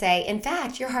 And then say, in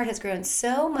fact, your heart has grown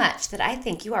so much that I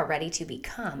think you are ready to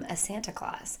become a Santa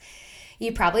Claus.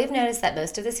 You probably have noticed that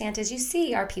most of the Santas you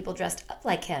see are people dressed up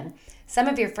like him. Some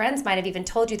of your friends might have even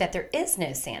told you that there is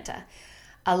no Santa.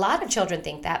 A lot of children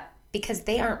think that because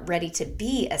they aren't ready to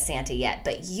be a Santa yet,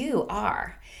 but you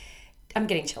are. I'm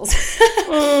getting chills.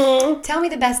 Tell me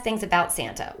the best things about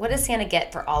Santa. What does Santa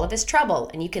get for all of his trouble?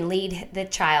 And you can lead the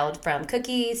child from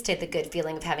cookies to the good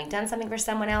feeling of having done something for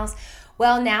someone else.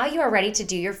 Well, now you are ready to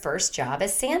do your first job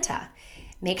as Santa.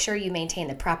 Make sure you maintain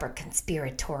the proper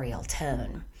conspiratorial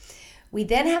tone. We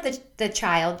then have the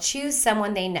child choose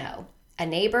someone they know, a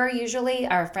neighbor usually,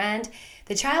 or a friend.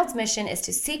 The child's mission is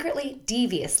to secretly,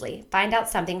 deviously find out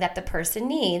something that the person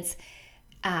needs,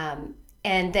 and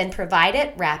then provide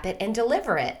it, wrap it, and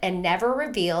deliver it, and never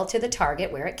reveal to the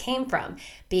target where it came from.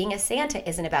 Being a Santa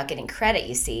isn't about getting credit,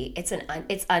 you see.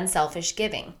 It's unselfish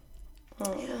giving.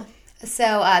 Oh.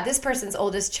 So this person's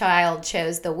oldest child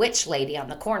chose the witch lady on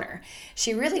the corner.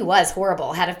 She really was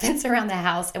horrible, had a fence around the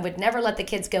house, and would never let the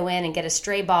kids go in and get a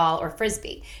stray ball or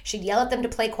frisbee. She'd yell at them to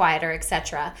play quieter,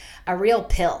 etc. A real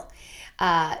pill.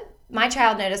 My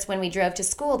child noticed when we drove to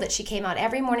school that she came out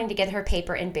every morning to get her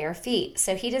paper in bare feet,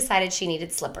 so he decided she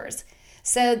needed slippers.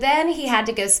 So then he had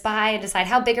to go spy and decide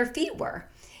how big her feet were.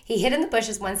 He hid in the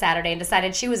bushes one Saturday and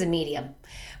decided she was a medium.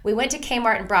 We went to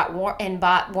Kmart and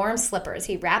bought warm slippers.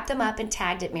 He wrapped them up and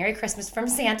tagged it "Merry Christmas from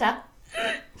Santa."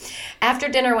 After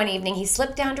dinner one evening, he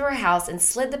slipped down to her house and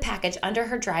slid the package under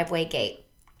her driveway gate.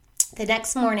 The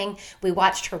next morning, we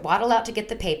watched her waddle out to get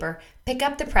the paper, pick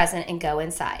up the present, and go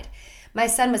inside. My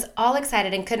son was all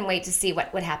excited and couldn't wait to see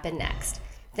what would happen next.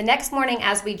 The next morning,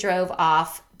 as we drove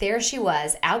off, there she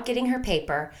was, out getting her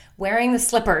paper, wearing the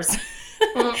slippers.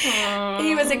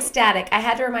 He was ecstatic. I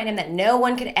had to remind him that no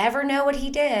one could ever know what he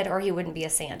did, or he wouldn't be a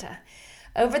Santa.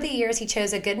 Over the years, he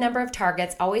chose a good number of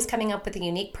targets, always coming up with a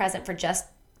unique present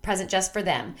just for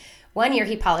them. One year,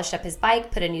 he polished up his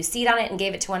bike, put a new seat on it, and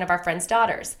gave it to one of our friend's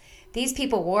daughters. These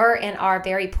people were and are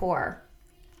very poor.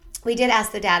 We did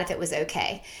ask the dad if it was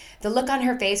okay. The look on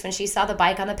her face when she saw the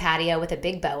bike on the patio with a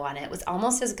big bow on it was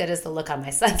almost as good as the look on my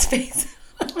son's face.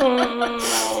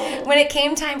 When it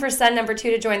came time for son number 2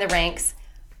 to join the ranks,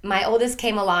 my oldest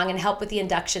came along and helped with the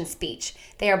induction speech.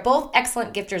 They are both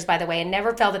excellent gifters, by the way, and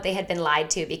never felt that they had been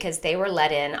lied to because they were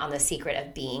let in on the secret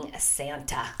of being a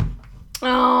Santa.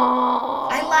 Oh,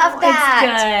 I love that.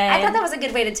 It's good. I thought that was a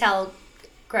good way to tell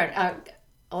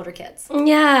older kids.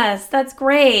 Yes, that's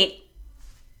great.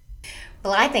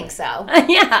 Well, I think so.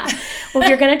 Yeah. Well, if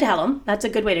you're going to tell them, that's a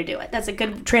good way to do it. That's a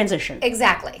good transition.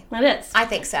 Exactly. It is. I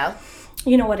think so.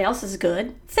 You know what else is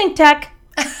good? Think Tech.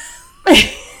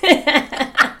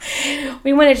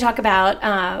 We wanted to talk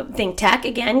about Think Tech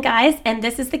again, guys, and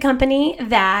this is the company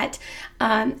that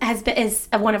is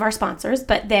one of our sponsors,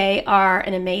 but they are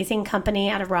an amazing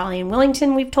company out of Raleigh and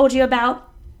Willington we've told you about,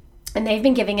 and they've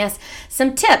been giving us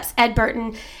some tips. Ed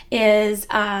Burton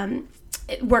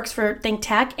works for Think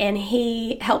Tech, and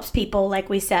he helps people, like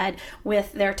we said,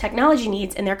 with their technology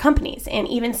needs in their companies, and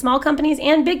even small companies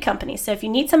and big companies. So if you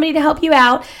need somebody to help you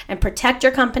out and protect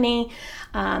your company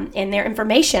and their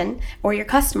information or your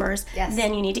customers, yes,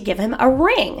 then you need to give him a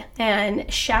ring.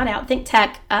 And shout out Think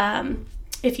Tech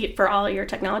for all your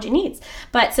technology needs.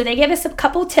 But so they give us a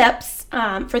couple tips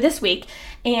for this week,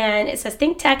 and it says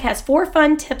Think Tech has 4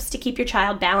 fun tips to keep your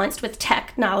child balanced with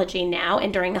technology now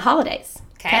and during the holidays.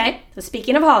 Okay. So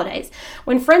speaking of holidays,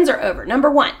 when friends are over, number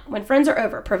 1, when friends are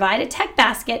over, provide a tech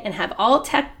basket and have all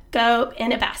tech go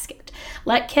in a basket.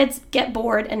 Let kids get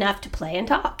bored enough to play and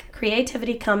talk.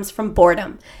 Creativity comes from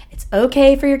boredom. It's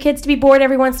okay for your kids to be bored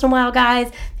every once in a while,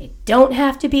 guys. They don't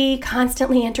have to be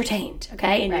constantly entertained,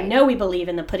 okay? And right, you know we believe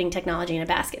in the putting technology in a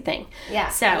basket thing. Yeah,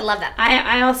 so I love that.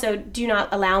 I also do not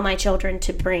allow my children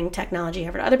to bring technology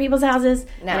over to other people's houses.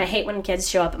 No. And I hate when kids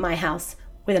show up at my house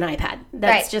with an iPad.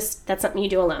 That's something you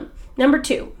do alone. Number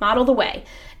 2, model the way.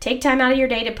 Take time out of your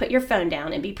day to put your phone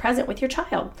down and be present with your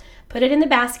child. Put it in the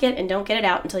basket and don't get it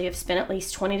out until you have spent at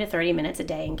least 20 to 30 minutes a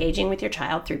day engaging with your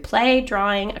child through play,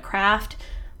 drawing, a craft,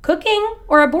 cooking,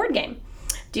 or a board game.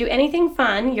 Do anything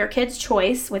fun, your kid's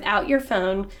choice, without your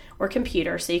phone or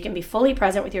computer so you can be fully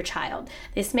present with your child.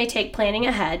 This may take planning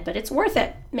ahead, but it's worth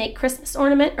it. Make Christmas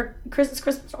ornaments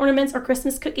or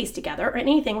Christmas cookies together, or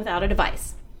anything without a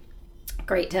device.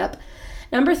 Great tip.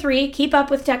 Number 3, keep up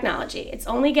with technology. It's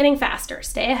only getting faster.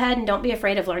 Stay ahead and don't be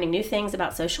afraid of learning new things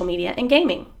about social media and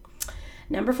gaming.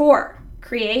 Number 4,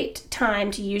 create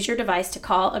time to use your device to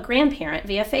call a grandparent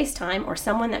via FaceTime or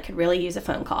someone that could really use a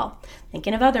phone call.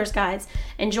 Thinking of others, guys.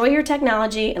 Enjoy your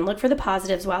technology and look for the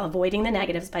positives while avoiding the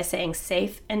negatives by saying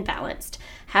safe and balanced.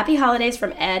 Happy holidays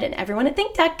from Ed and everyone at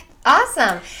Think Tech.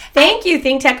 Awesome. Thank you,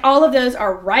 Think Tech. All of those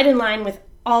are right in line with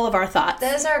all of our thoughts.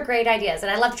 Those are great ideas.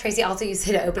 And I love Tracy also used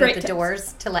it to open up the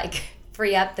doors to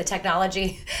free up the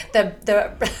technology, the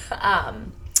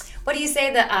what do you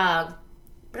say,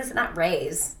 what is it, not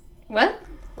raise? What?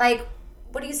 Like,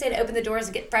 what do you say to open the doors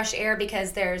and get fresh air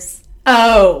because there's...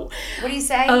 Oh. What do you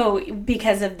say? Oh,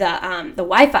 because of the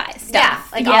Wi-Fi stuff. Yeah,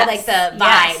 like all like the vibes.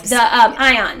 Yes. The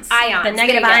ions. Ions. The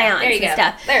negative ions there you and go.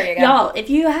 stuff. There you go. Y'all, if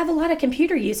you have a lot of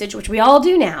computer usage, which we all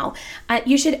do now,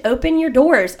 you should open your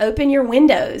doors, open your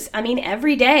windows. I mean,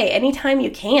 every day, anytime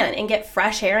you can, and get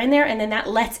fresh air in there, and then that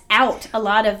lets out a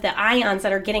lot of the ions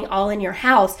that are getting all in your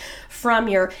house from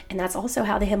your, and that's also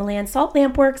how the Himalayan salt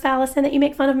lamp works, Allison, that you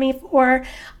make fun of me for.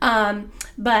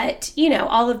 But,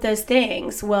 all of those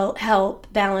things will help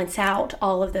balance out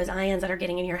all of those ions that are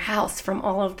getting in your house from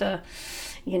all of the,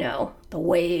 the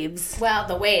waves. Well,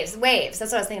 the waves.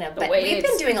 That's what I was thinking of. But we've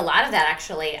been doing a lot of that,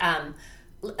 actually.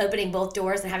 Opening both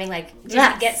doors and having,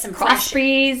 to get some cross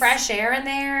breeze, fresh air in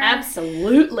there.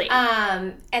 Absolutely.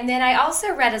 And then I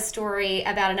also read a story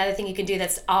about another thing you can do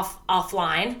that's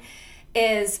offline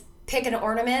is pick an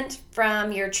ornament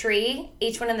from your tree.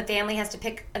 Each one in the family has to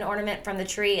pick an ornament from the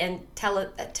tree and tell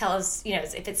us,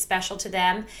 if it's special to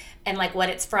them and what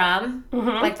it's from. Mm-hmm.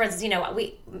 Like, for instance,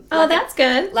 that's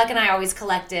good. Luck and I always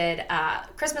collected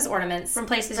Christmas ornaments from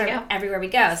places you go, everywhere we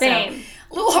go. Same. So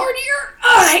a little hard here,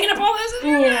 hanging up all those.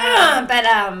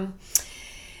 Yeah.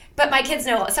 But my kids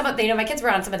know some of my kids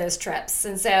were on some of those trips,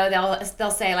 and so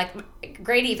they'll say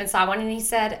Grady even saw one, and he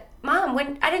said, "Mom,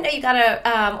 I didn't know you got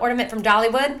a ornament from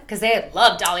Dollywood," because they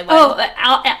love Dollywood. Oh,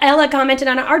 Ella commented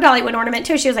on our Dollywood ornament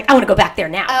too. She was like, "I want to go back there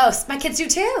now." Oh, my kids do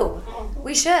too.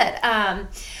 We should.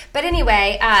 But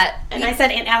anyway, and I said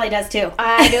Aunt Allie does too.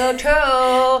 I do too.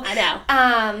 I know.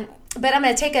 But I'm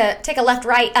going to take a left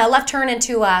turn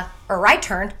into or right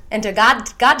turn into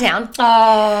Godtown.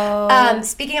 Oh.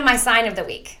 Speaking of my sign of the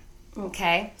week.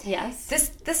 Okay. Yes.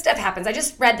 This stuff happens. I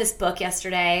just read this book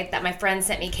yesterday that my friend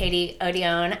sent me, Katie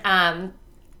Odeon,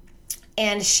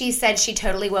 and she said she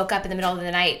totally woke up in the middle of the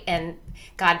night and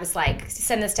God was like,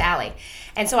 "Send this to Allie."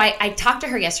 And so I talked to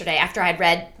her yesterday after I'd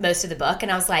read most of the book,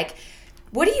 and I was like,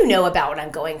 "What do you know about what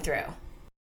I'm going through?"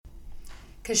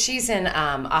 Because she's in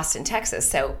Austin, Texas,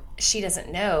 so she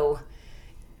doesn't know.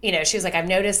 She was like, "I've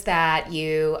noticed that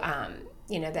you."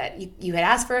 That you had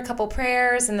asked for a couple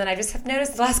prayers, and then I just have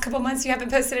noticed the last couple months you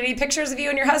haven't posted any pictures of you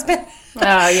and your husband.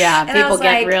 Oh, yeah. People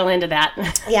get real into that.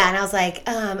 Yeah, and I was like,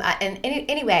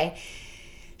 anyway,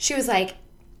 she was like,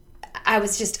 I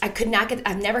could not get,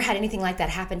 I've never had anything like that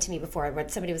happen to me before, where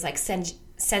somebody was like, send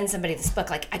somebody this book.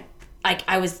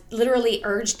 I was literally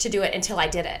urged to do it until I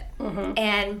did it. Mm-hmm.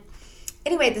 And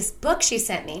anyway, this book she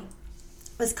sent me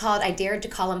was called I Dared to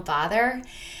Call Him Father.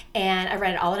 And I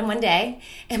read it all in one day,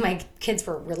 and my kids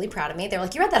were really proud of me. They were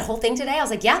like, "You read that whole thing today?" I was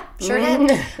like, "Yeah, sure did."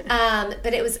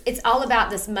 But it's all about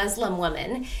this Muslim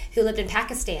woman who lived in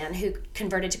Pakistan who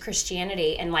converted to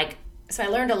Christianity, and so I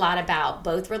learned a lot about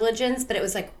both religions, but it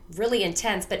was really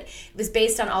intense. But it was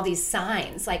based on all these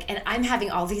signs, and I'm having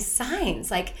all these signs,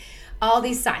 so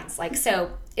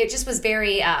it just was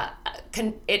very.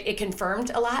 It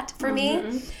confirmed a lot for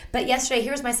mm-hmm. me. But yesterday,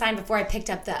 here was my sign before I picked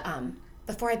up the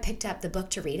book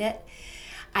to read it.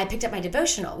 I picked up my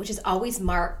devotional, which is always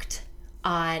marked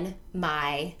on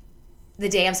the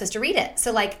day I'm supposed to read it.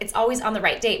 So it's always on the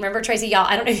right date. Remember, Tracy, y'all,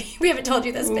 I don't know if we haven't told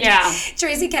you this, but yeah.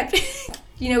 Tracy kept,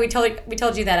 we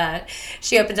told you that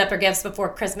she opened up her gifts before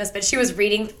Christmas, but she was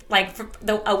reading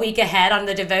a week ahead on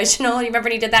the devotional. You remember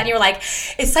when you did that? And you were like,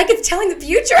 it's telling the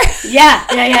future. Yeah.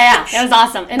 That was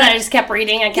awesome. And I just kept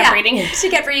reading. Reading. She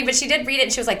kept reading, but she did read it,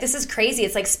 and she was like, "This is crazy.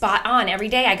 It's spot on every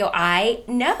day." I go, "I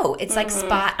know. It's mm-hmm.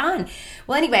 Spot on."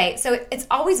 Well, anyway, so it's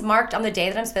always marked on the day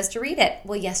that I'm supposed to read it.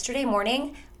 Well, yesterday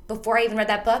morning, before I even read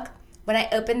that book, when I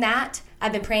opened that,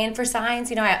 I've been praying for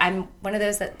signs. I'm one of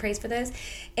those that prays for those.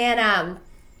 And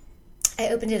I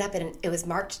opened it up, and it was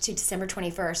marked to December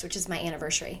 21st, which is my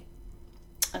anniversary.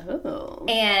 Oh.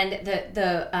 And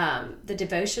the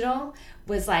devotional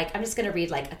was I'm just going to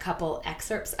read a couple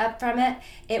excerpts up from it.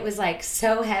 It was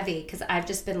so heavy because I've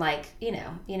just been you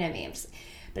know me.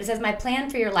 But it says, "My plan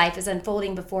for your life is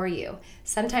unfolding before you.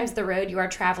 Sometimes the road you are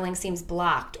traveling seems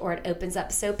blocked, or it opens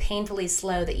up so painfully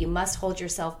slow that you must hold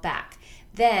yourself back.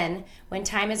 Then, when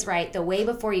time is right, the way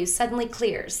before you suddenly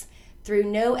clears through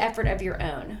no effort of your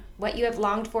own. What you have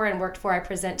longed for and worked for I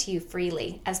present to you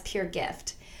freely as pure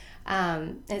gift."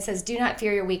 And it says, "Do not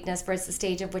fear your weakness, for it's the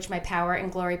stage of which my power and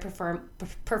glory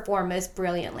perform most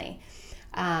brilliantly.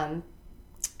 I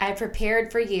have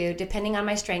prepared for you, depending on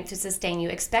my strength to sustain you.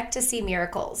 Expect to see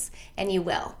miracles, and you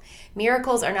will.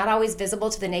 Miracles are not always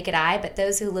visible to the naked eye, but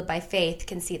those who live by faith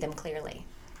can see them clearly."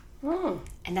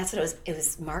 And that's what it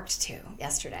was marked to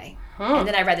yesterday. And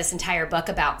then I read this entire book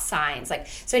about signs.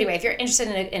 So anyway, if you're interested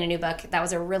in a new book, that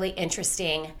was a really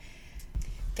interesting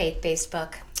faith-based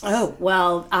book. Oh,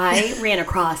 well, I ran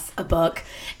across a book,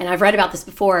 and I've read about this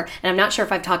before, and I'm not sure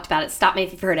if I've talked about it. Stop me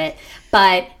if you've heard it.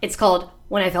 But it's called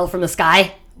When I Fell from the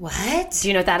Sky. What? Do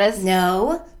you know what that is?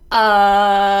 No.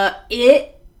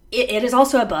 It is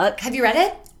also a book. Have you read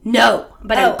it? No,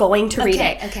 but I'm going to read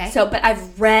it. Okay. So, but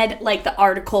I've read the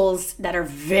articles that are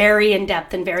very in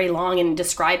depth and very long and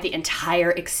describe the entire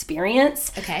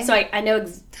experience. Okay. So I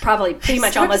know probably pretty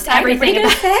much almost everything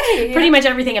about pretty much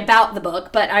everything about the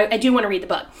book, but I do want to read the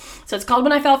book. So it's called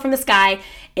When I Fell from the Sky.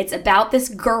 It's about this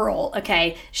girl.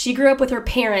 Okay, she grew up with her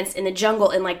parents in the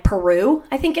jungle in Peru,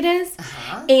 I think it is,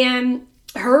 and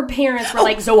her parents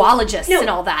were zoologists and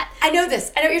all that. I know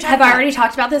this. I know what you're talking about. Have I already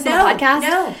talked about this on the podcast?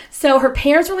 No. So her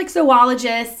parents were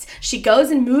zoologists. She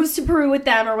goes and moves to Peru with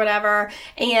them or whatever,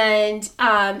 and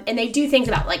they do things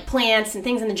about plants and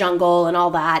things in the jungle and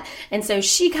all that. And so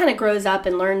she kind of grows up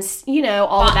and learns,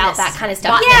 all about that kind of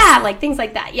stuff. Botanist. Yeah, things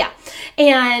like that. Yeah.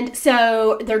 And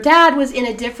so their dad was in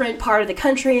a different part of the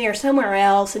country or somewhere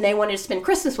else, and they wanted to spend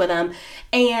Christmas with him.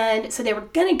 And so they were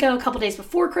going to go a couple days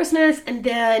before Christmas, and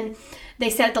then they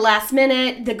said at the last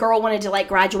minute, the girl wanted to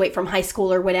graduate from high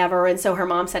school or whatever. And so her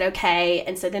mom said, okay.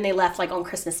 And so then they left on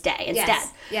Christmas Day instead.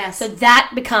 Yes. So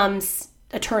that becomes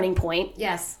a turning point.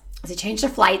 Yes. They change their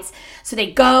flights. So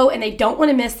they go and they don't want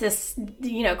to miss this,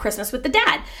 Christmas with the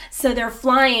dad. So they're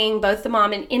flying, both the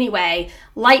mom and anyway,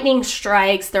 lightning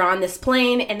strikes. They're on this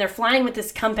plane and they're flying with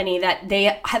this company that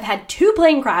they have had 2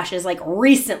 plane crashes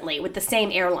recently with the same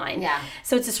airline. Yeah.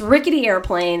 So it's this rickety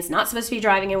airplane. It's not supposed to be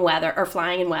driving in weather or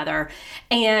flying in weather.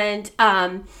 And,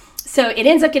 so it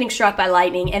ends up getting struck by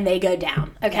lightning and they go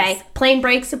down, okay? Yes. Plane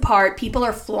breaks apart. People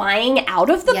are flying out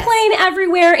of the plane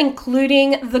everywhere,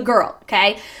 including the girl,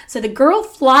 okay? So the girl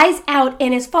flies out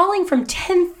and is falling from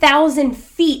 10,000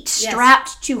 feet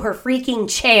strapped to her freaking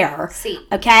chair. Seat.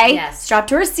 Okay? Yes. Strapped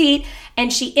to her seat.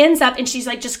 And she ends up, and she's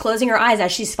just closing her eyes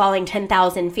as she's falling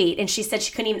 10,000 feet. And she said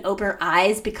she couldn't even open her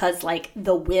eyes because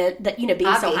the wind,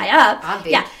 being so high up.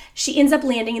 Obvi. Yeah. She ends up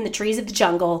landing in the trees of the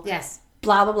jungle. Yes.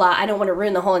 Blah, blah, blah. I don't want to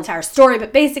ruin the whole entire story,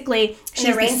 but basically,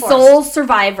 she's the rainforest. sole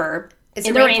survivor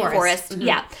in the rainforest. Mm-hmm.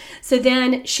 Yeah. So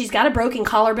then she's got a broken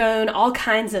collarbone, all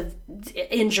kinds of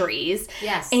injuries.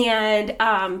 Yes. And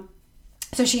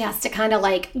so she has to kind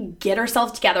of get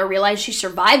herself together, realize she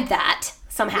survived that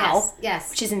somehow. Yes.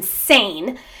 Which is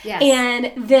insane. Yes.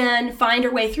 And then find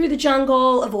her way through the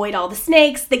jungle, avoid all the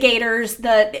snakes, the gators,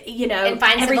 and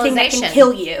find everything that can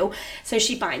kill you. So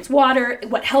she finds water.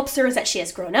 What helps her is that she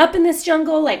has grown up in this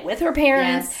jungle, with her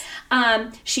parents.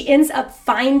 Yes. She ends up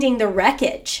finding the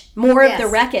wreckage, more of the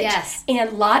wreckage. Yes.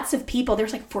 And lots of people,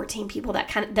 there's 14 people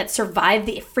that survived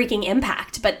the freaking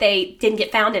impact, but they didn't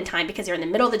get found in time because they're in the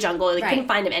middle of the jungle. They couldn't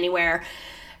find them anywhere.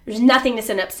 There's nothing to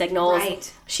send up signals.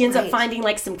 Right. She ends up finding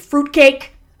some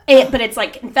fruitcake, but it's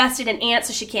infested in ants,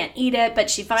 so she can't eat it.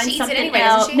 But she finds something anyway,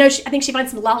 else. doesn't she? No, I think she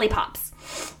finds some lollipops,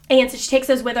 and so she takes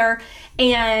those with her.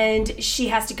 And she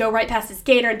has to go right past this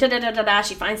gator. And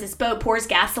She finds this boat, pours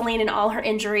gasoline in all her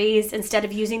injuries instead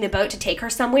of using the boat to take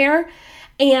her somewhere.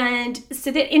 And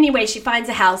so that anyway, she finds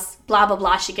a house. Blah blah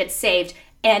blah. She gets saved.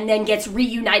 And then gets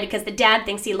reunited because the dad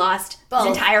thinks he lost his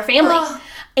entire family.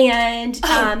 And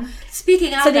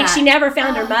speaking of so then she never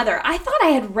found her mother. I thought I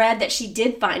had read that she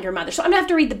did find her mother, so I'm gonna have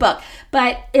to read the book.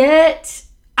 But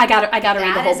I gotta read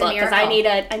the whole book because I need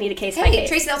a case by case.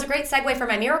 Tracy, that was a great segue for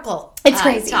my miracle. It's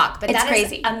crazy. Talk, but it's that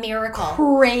crazy. Is a miracle.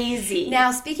 Crazy.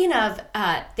 Now, speaking of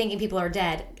thinking people are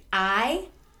dead, I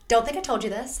don't think I told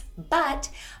you this, but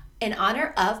in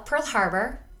honor of Pearl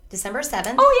Harbor, December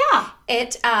 7th. Oh, yeah.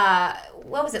 It,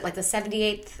 what was it, the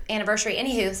 78th anniversary?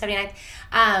 Anywho,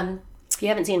 79th. If you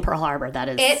haven't seen Pearl Harbor, it's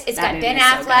got Ben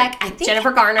Affleck. So I think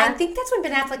Jennifer Garner. I think that's when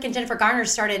Ben Affleck and Jennifer Garner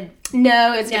started.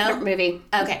 No, it's a different movie.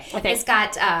 Okay. It's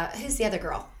got, who's the other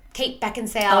girl? Kate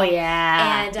Beckinsale. Oh,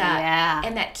 yeah.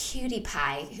 And that cutie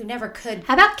pie who never could.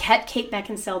 How about Kate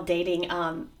Beckinsale dating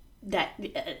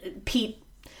Pete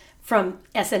from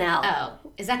SNL? Oh,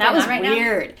 is that was right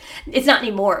weird. Now? It's not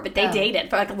anymore, but they dated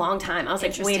for a long time. I was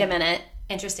like, wait a minute.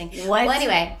 Interesting. What? Well,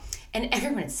 anyway, and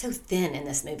everyone is so thin in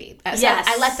this movie. So yes.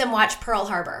 I let them watch Pearl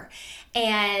Harbor.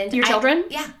 And your children?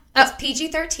 Yeah. It's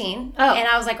PG-13. Oh. And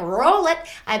I was like, roll it.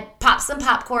 I popped some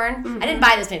popcorn. Mm-hmm. I didn't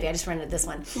buy this movie. I just rented this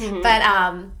one. Mm-hmm.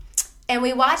 But, and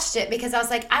we watched it because I was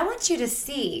like, I want you to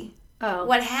see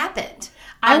what happened.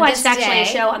 I watched actually a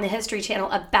show on the History Channel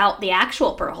about the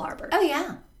actual Pearl Harbor. Oh,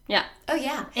 yeah. Yeah. Oh,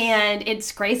 yeah. And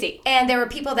it's crazy. And there were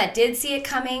people that did see it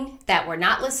coming that were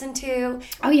not listened to.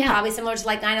 Oh, yeah. Probably similar to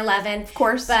like 9/11. Of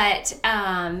course. But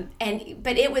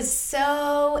it was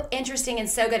so interesting and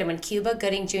so good. And when Cuba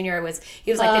Gooding Jr.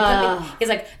 he was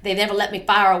like, they've never let me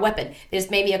fire a weapon. They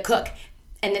just made me a cook.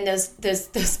 And then those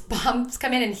bombs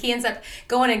come in, and he ends up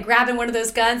going and grabbing one of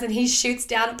those guns, and he shoots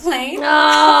down a plane. Oh,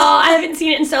 I haven't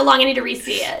seen it in so long. I need to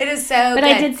re-see it. It is so good. But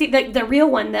I did see the real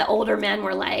one. The older men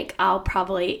were like,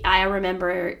 I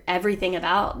remember everything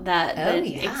about that.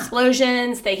 The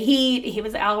explosions, the heat. He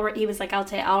was like, I'll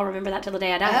remember that till the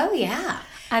day I die. Oh, yeah.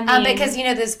 I mean, because,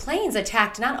 those planes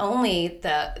attacked not only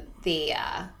the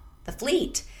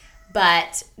fleet,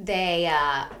 but they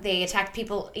attacked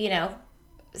people,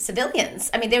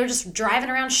 civilians. I mean, they were just driving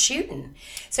around shooting.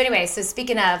 So anyway,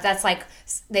 speaking of, that's like,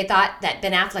 they thought that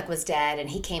Ben Affleck was dead, and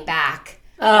he came back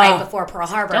right before Pearl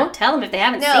Harbor. Don't tell them if they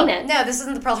haven't seen it. No, this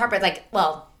isn't the Pearl Harbor.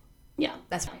 Yeah.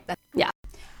 That's yeah.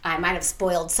 I might have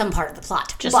spoiled some part of the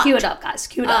plot. Just cue it up, guys.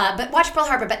 Cue it up. But watch Pearl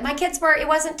Harbor. But my kids it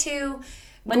wasn't too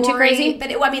Wasn't gory, too crazy? But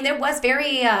there was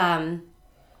very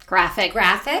graphic,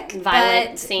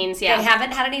 violent scenes. Yeah. They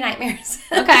haven't had any nightmares.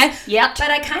 Okay. Yep.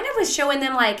 But I kind of was showing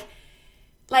them like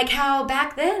how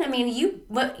back then, you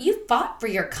fought for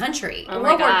your country. Oh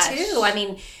World my gosh. War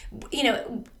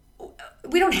II,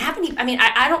 we don't have any,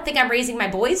 I don't think I'm raising my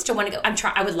boys to want to go.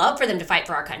 I would love for them to fight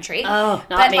for our country. Oh,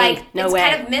 not me. No it's way.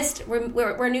 kind of missed.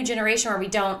 We're a new generation where we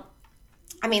don't,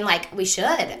 we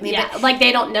should. But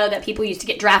they don't know that people used to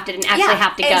get drafted and actually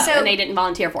have to go, and they didn't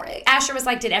volunteer for it. Asher was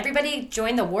like, did everybody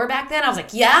join the war back then? I was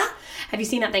like, yeah. Have you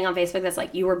seen that thing on Facebook that's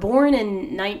like, you were born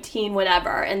in 19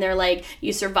 whatever, and they're like,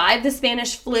 you survived the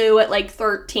Spanish flu at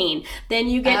 13, then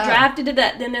you get drafted to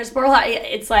that, then there's Pearl Harbor.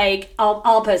 It's like,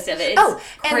 I'll post it. It's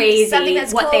crazy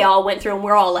what they all went through, and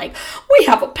we're all like, we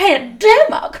have a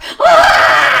pandemic.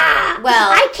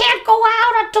 Well, I can't go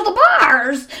out to the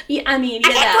bars. I can't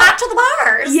go out to the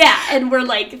bars. Yeah, and we're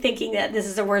thinking that this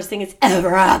is the worst thing that's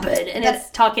ever happened, and it's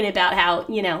talking about how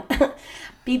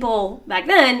people back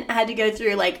then had to go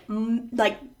through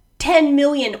 10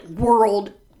 million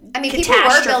world people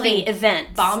were building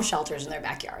events, bomb shelters in their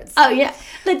backyards. Oh yeah,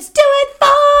 let's do it for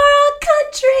our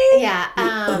country. Yeah, we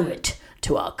owe it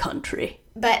to our country.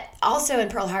 But also in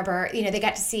Pearl Harbor, they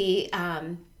got to see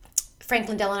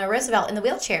Franklin Delano Roosevelt in the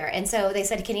wheelchair, and so they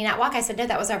said, "Can he not walk?" I said, "No,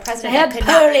 that was our president." He had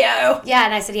polio. Yeah,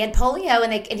 and I said he had polio,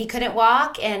 and he couldn't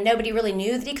walk, and nobody really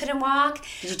knew that he couldn't walk.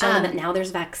 Did you tell them that now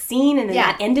there's a vaccine, and then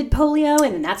that ended polio,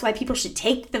 and then that's why people should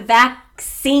take the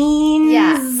vaccines?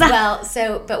 Yeah. Well,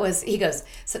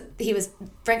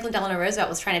 Franklin Delano Roosevelt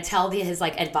was trying to tell his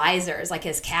advisors,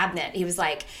 his cabinet. He was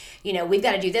like, we've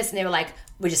got to do this, and they were like,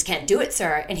 we just can't do it,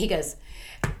 sir. And he goes,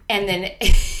 and then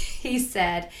he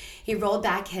said he rolled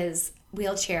back his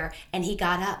wheelchair and he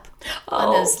got up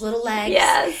on those little legs.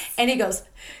 Yes. And he goes,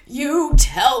 you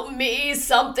tell me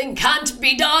something can't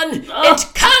be done. It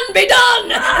can be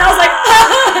done. And I was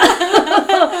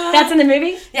like, that's in the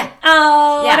movie? Yeah.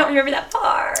 Oh, yeah. I don't remember that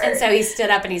part. And so he stood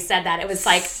up and he said that. It was so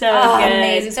good.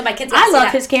 Amazing. So my kids I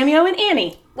love his cameo in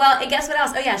Annie. Well, and guess what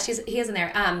else? Oh yeah, he is in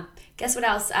there. Guess what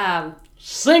else?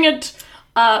 Sing it.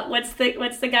 What's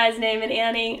the guy's name in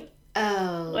Annie?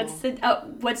 Oh. What's the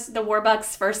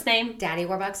Warbucks' first name? Daddy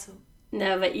Warbucks?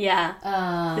 No, but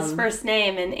yeah. His first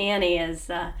name in Annie is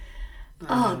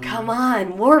come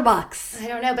on, Warbucks. I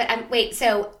don't know, but wait,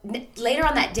 so later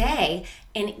on that day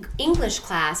in English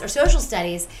class or social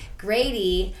studies,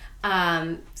 Grady's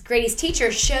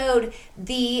teacher showed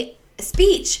the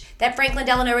speech that Franklin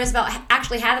Delano Roosevelt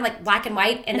actually had in black and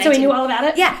white. And so he knew all about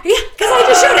it? Yeah, because I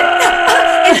just showed it.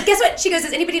 And guess what? She goes,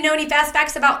 does anybody know any fast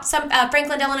facts about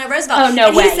Franklin Delano Roosevelt? Oh,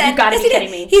 no way. Said, You've got to be kidding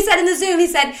me. He said in the Zoom,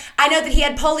 I know that he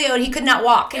had polio and he could not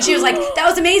walk. And she was like, that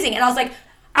was amazing. And I was like,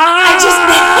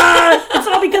 it's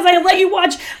all because I let you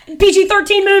watch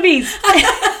PG-13 movies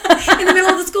in the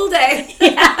middle of the school day.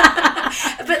 Yeah.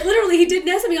 But literally, he did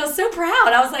know something. I was so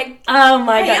proud. I was like, oh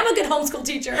my God. I'm a good homeschool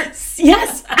teacher.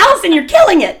 Yes. Allison, you're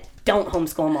killing it. Don't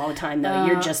homeschool him all the time, though.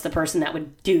 You're just the person that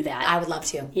would do that. I would love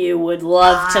to. You would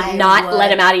love to not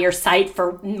let him out of your sight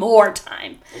for more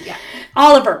time. Yeah.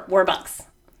 Oliver Warbucks.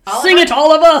 Oliver? Sing it,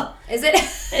 Oliver. Is it?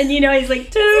 And he's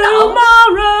like,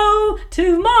 tomorrow,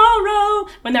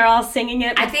 when they're all singing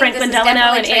it with Franklin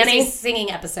Delano and Annie. Tracy's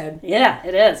singing episode. Yeah,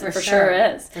 it is. For sure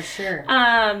is. For sure.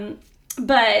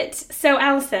 But, so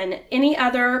Allison, any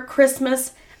other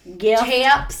Christmas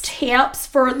tips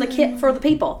for the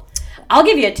people? I'll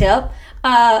give you a tip.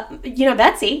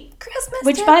 Betsy. Christmas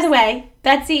Which, tips. by the way,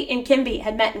 Betsy and Kimby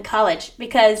had met in college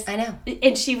because... I know.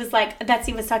 And she was like,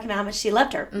 Betsy was talking about how much she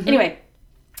loved her. Mm-hmm. Anyway...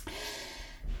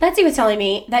 Betsy was telling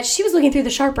me that she was looking through the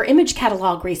Sharper image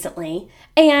catalog recently,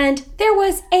 and there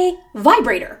was a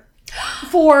vibrator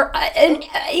for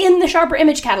in the Sharper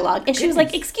image catalog, and she was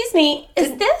like, "Excuse me,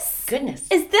 is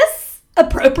this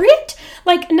appropriate?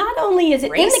 Like, not only is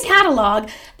it in the catalog,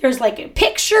 there's like a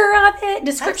picture of it,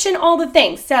 description, all the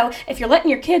things. So if you're letting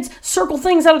your kids circle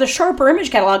things out of the Sharper image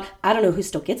catalog, I don't know who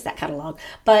still gets that catalog,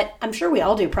 but I'm sure we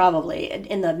all do probably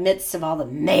in the midst of all the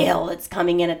mail that's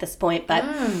coming in at this point. But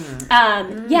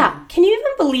yeah, can you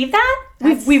even believe that?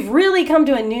 We've really come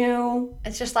to a new.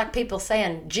 It's just like people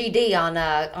saying GD on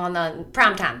the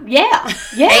prime time. Yeah.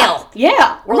 Hell.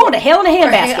 Yeah. We're going to hell in a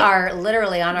handbasket. We are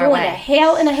literally on our going way. to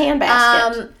hell in a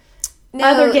handbasket. No,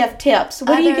 other gift tips. What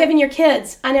are you giving your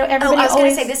kids? I know everybody. I was going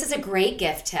to say this is a great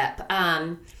gift tip.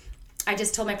 I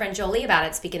just told my friend Jolie about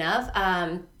it. Speaking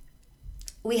of,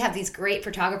 we have these great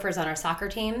photographers on our soccer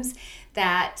teams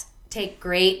that take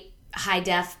great high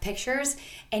def pictures,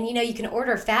 and you can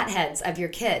order fat heads of your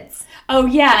kids. Oh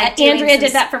yeah, like Andrea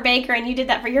did that for Baker, and you did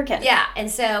that for your kids. Yeah,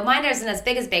 and so mine isn't as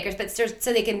big as Baker's, but so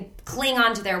they can cling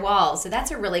onto their walls. So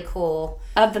that's a really cool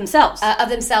of themselves. They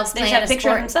just have a picture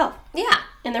of themselves. Yeah,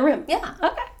 in the room. Yeah.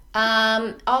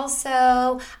 Okay.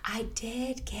 Also, I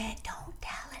did get. Don't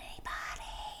tell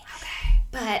anybody. Okay.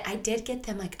 But I did get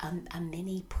them like a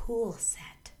mini pool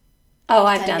set. Oh,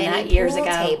 I've done that years ago.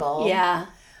 Table. Yeah.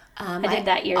 I did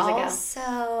that years ago.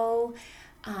 Also,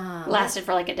 lasted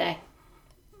for like a day.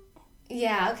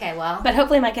 Yeah, okay, well. But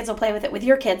hopefully my kids will play with it with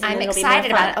your kids. And I'm it'll excited be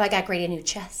more fun. about it. Oh, I got Grady a new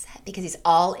chess set because he's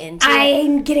all into it.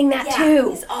 I'm getting that too.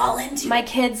 He's all into my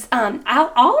kids.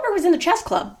 Oliver was in the chess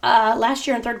club last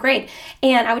year in 3rd grade,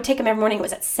 and I would take him every morning. It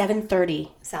was at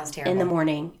 7:30. Sounds terrible. In the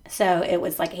morning. So it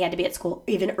was like he had to be at school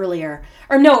even earlier.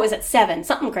 Or no, it was at 7,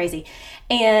 something crazy.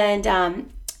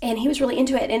 And he was really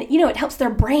into it. And, it helps their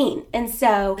brain. And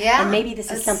so, and maybe this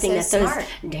is something that those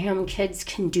damn kids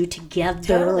can do together.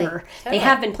 Totally. They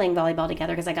have been playing volleyball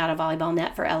together because I got a volleyball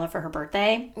net for Ella for her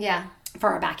birthday. Yeah. For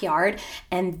our backyard.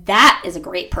 And that is a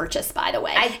great purchase, by the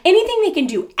way. Anything they can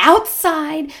do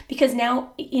outside, because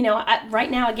now,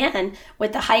 right now, again,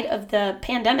 with the height of the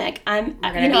pandemic, I'm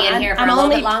going to be in here for a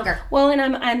little bit longer. Well, and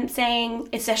I'm saying,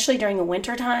 especially during the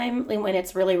winter time when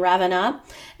it's really revving up,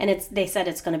 and they said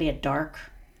it's going to be a dark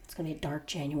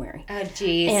January. Oh,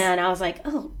 geez. And I was like,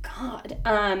 oh, God.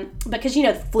 Because,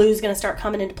 the flu's going to start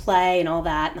coming into play and all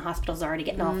that, and the hospital's already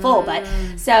getting all full. But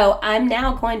so I'm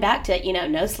now going back to,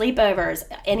 no sleepovers.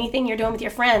 Anything you're doing with your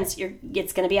friends,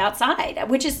 it's going to be outside,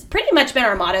 which has pretty much been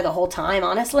our motto the whole time,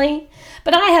 honestly.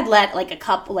 But I had let like a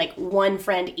couple, like one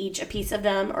friend each, a piece of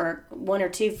them, or one or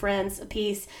two friends a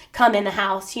piece, come in the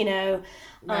house,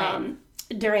 Right.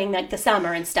 During like the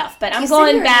summer and stuff, but I'm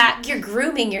going back. You're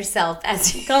grooming yourself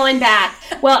as you going back.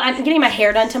 Well, I'm getting my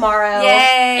hair done tomorrow.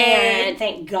 Yay! And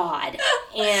thank God.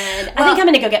 And I think I'm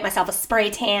going to go get myself a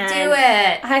spray tan. Do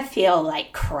it. I feel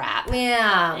like crap.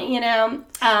 Yeah.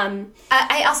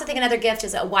 I also think another gift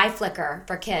is a Y flicker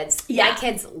for kids. Yeah. My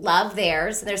kids love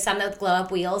theirs. There's some with glow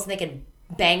up wheels and they can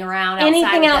bang around outside.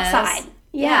 Anything with outside. those.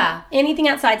 Yeah. Anything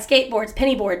outside. Skateboards,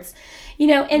 penny boards.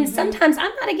 And sometimes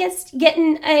I'm not against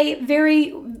getting a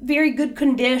very, very good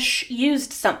condition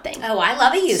used something. Oh, I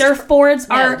love a used. Surfboards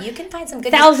are you can find some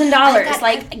good $1,000.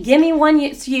 Like, give me one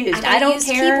used. I don't used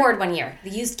care. Keyboard one year. The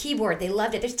used keyboard. They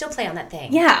loved it. They still play on that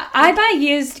thing. Yeah, I buy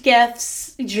used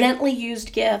gifts, gently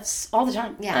used gifts all the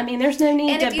time. Yeah. I mean, there's no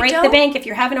need to break the bank if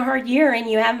you're having a hard year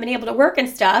and you haven't been able to work and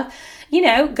stuff.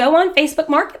 Go on Facebook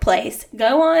Marketplace.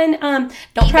 Go on.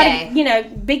 Don't try to.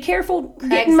 Be careful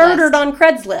getting murdered on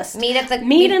Craigslist. Meet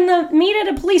at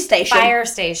a police station. Fire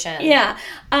station. Yeah.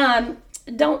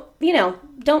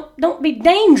 Don't be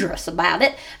dangerous about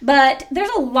it. But there's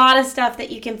a lot of stuff that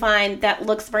you can find that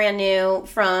looks brand new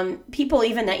from people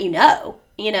even that you know.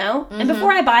 And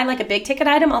before I buy like a big ticket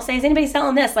item, I'll say, is anybody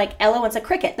selling this? Like Ella wants a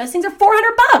Cricut. Those things are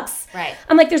 $400. Right.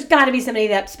 I'm like, there's got to be somebody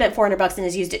that spent $400 and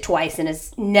has used it twice and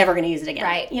is never going to use it again.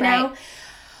 Right. You know?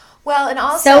 Well, and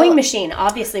also sewing machine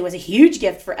obviously was a huge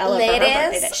gift for Ella for her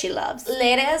birthday that she loves.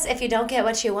 Ladies, if you don't get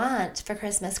what you want for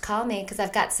Christmas, call me because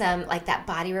I've got some like that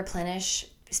body replenish.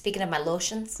 Speaking of my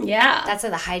lotions, that's the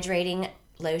hydrating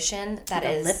lotion that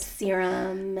is lip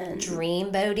serum and dream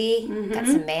body. Got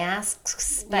some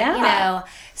masks, but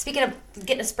speaking of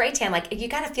getting a spray tan, like you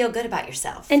got to feel good about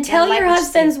yourself and tell your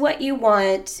husbands what you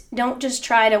want. Don't just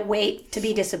try to wait to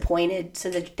be disappointed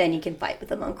so that then you can fight with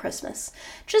them on Christmas.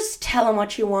 Just tell them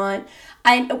what you want.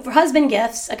 For husband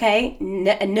gifts, okay,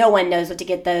 no one knows what to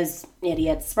get those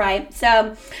idiots, right?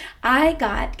 So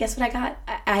guess what I got?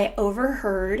 I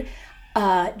overheard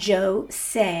Joe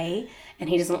say, and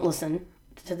he doesn't listen,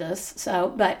 to this.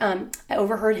 So, but I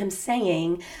overheard him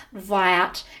saying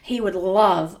that he would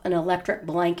love an electric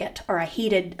blanket or a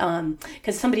heated,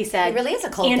 because somebody said, He really is a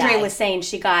cold Andrea guy. was saying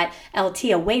she got LT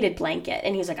a weighted blanket,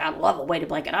 and he was like, I'd love a weighted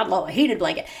blanket. I'd love a heated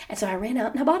blanket. And so I ran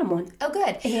out and I bought him one. Oh,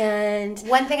 good. And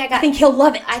One thing I think he'll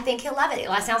love it. I think he'll love it.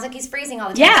 It sounds like he's freezing all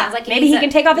the time. Yeah, Sounds like maybe he needs can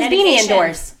a take off his beanie medication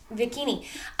indoors. Bikini.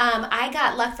 I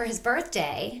got luck for his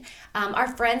birthday.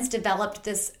 Our friends developed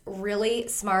this really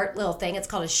smart little thing. It's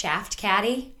called a shaft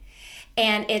caddy.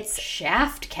 And it's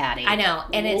Shaft caddy. I know,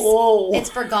 and Whoa. it's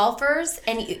for golfers.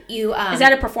 And you Is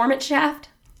that a performance shaft?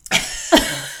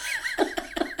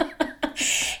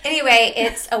 Anyway,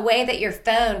 it's a way that your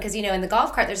phone, because in the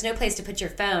golf cart, there's no place to put your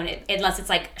phone unless it's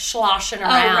like sloshing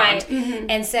around. right. Mm-hmm.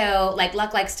 And so, like,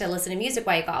 Luck likes to listen to music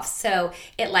while you golf. So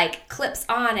it like clips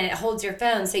on and it holds your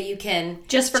phone so you can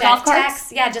Just for check golf carts?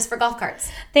 text. Yeah, just for golf carts.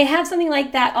 They have something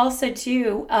like that also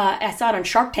too. I saw it on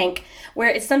Shark Tank, where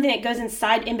it's something that goes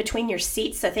inside in between your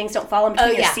seats so things don't fall in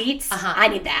between your seats. I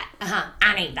need that.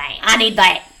 I need that. I need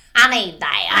that. I need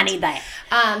that. I need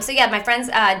that. So yeah, my friends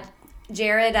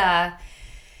Jared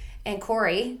and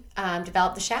Corey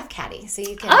developed the shaft caddy. So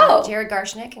you can Jared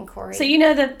Garshnick and Corey. So you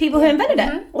know the people who invented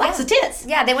it. Lots of tits.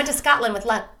 Yeah, they went to Scotland with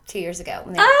Luck 2 years ago.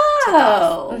 When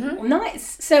they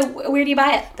Nice. So where do you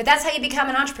buy it? But that's how you become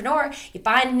an entrepreneur. You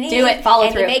find a need. Do it. Follow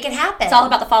and through. You make it happen. It's all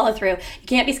about the follow through. You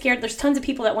can't be scared. There's tons of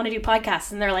people that want to do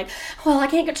podcasts, and they're like, well, I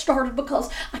can't get started because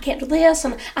I can't do this,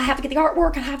 and I have to get the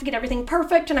artwork, and I have to get everything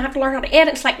perfect, and I have to learn how to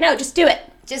edit. It's like, no, just do it.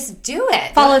 Just do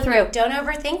it. Follow through. Don't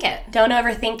overthink it. Don't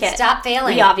overthink it. Stop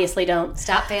failing. We obviously don't.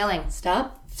 Stop failing.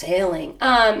 Stop failing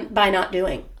by not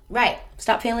doing. Right.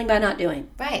 Stop failing by not doing.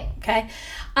 Right. Okay.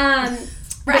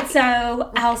 Right. But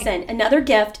so, Allison, another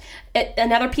gift,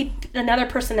 another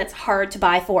person that's hard to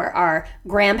buy for are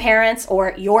grandparents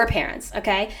or your parents.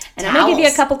 Okay, and I'm gonna give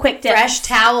you a couple quick tips. Fresh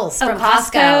towels from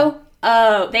Costco.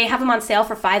 Oh, they have them on sale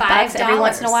for $5 every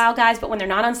once in a while, guys. But when they're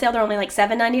not on sale, they're only like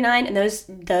 $7.99. And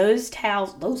those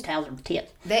towels are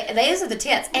tits. Those are the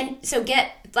tits. And so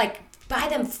buy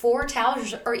them 4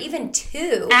 towels or even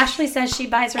 2. Ashley says she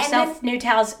buys herself new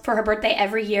towels for her birthday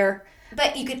every year.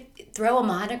 But you could throw a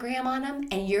monogram on them,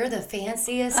 and you're the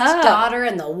fanciest daughter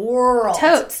in the world.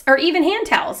 Totes. Or even hand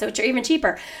towels, which are even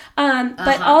cheaper.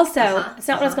 But also, it's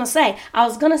not what I was going to say. I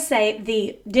was going to say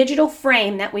the digital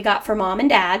frame that we got for Mom and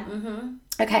Dad. Mm-hmm.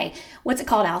 Okay. What's it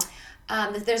called, Al?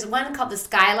 There's one called the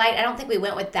Skylight. I don't think we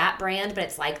went with that brand, but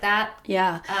it's like that.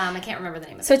 Yeah. I can't remember the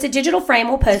name of it. So it's a digital frame.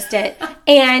 We'll post it.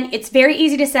 And it's very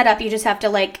easy to set up. You just have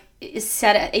to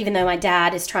set it, even though my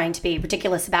dad is trying to be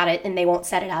ridiculous about it and they won't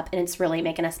set it up, and it's really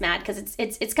making us mad because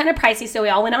it's kind of pricey. So we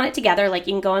all went on it together. Like,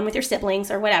 you can go in with your siblings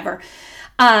or whatever.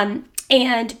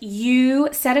 And you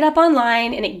set it up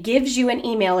online, and it gives you an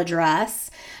email address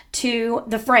to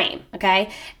the frame,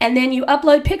 okay? And then you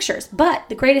upload pictures. But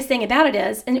the greatest thing about it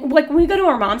is, and like when we go to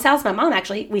our mom's house, my mom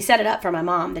actually, we set it up for my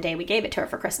mom the day we gave it to her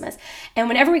for Christmas. And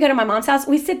whenever we go to my mom's house,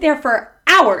 we sit there for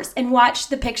hours and watch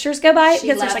the pictures go by,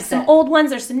 because there's like some old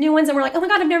ones, there's some new ones, and we're like, oh my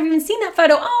God, I've never even seen that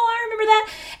photo. Oh, I remember that.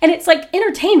 And it's like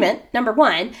entertainment, number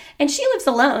one. And she lives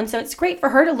alone, so it's great for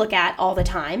her to look at all the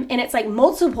time. And it's like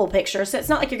multiple pictures, so it's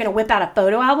not like you're going to whip out a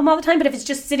photo album all the time, but if it's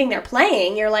just sitting there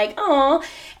playing, you're like, oh.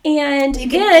 And you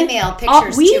can email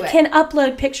pictures we to it. can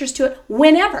upload pictures to it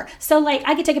whenever. So like,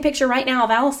 I could take a picture right now of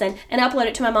Allison and upload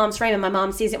it to my mom's frame, and my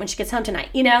mom sees it when she gets home tonight,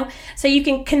 So you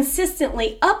can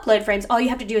consistently upload frames. All you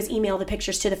have to do is email the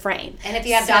pictures to the frame. And if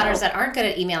you have daughters that aren't good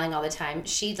at emailing all the time,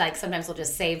 she sometimes will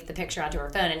just save the picture onto her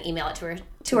phone and email it to her.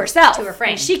 To herself. To her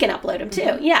frame. And she can upload them too.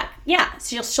 Mm-hmm. Yeah.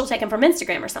 She'll take them from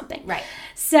Instagram or something. Right.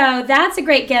 So that's a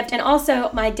great gift. And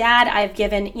also my dad, I've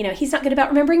given, he's not good about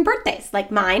remembering birthdays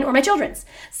like mine or my children's.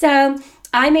 So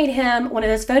I made him one of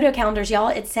those photo calendars, y'all.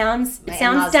 It sounds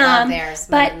dumb. Love theirs.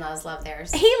 But in-laws love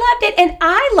theirs. He loved it, and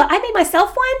I made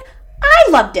myself one.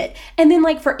 I loved it. And then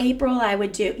like for April, I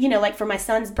would do, like for my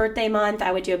son's birthday month,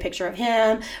 I would do a picture of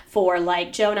him. For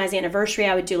like Joe and I's anniversary,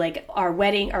 I would do like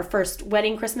our first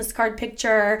wedding Christmas card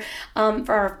picture.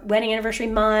 For our wedding anniversary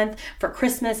month. For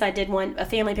Christmas, I did a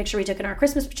family picture we took in our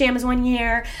Christmas pajamas one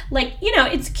year. Like,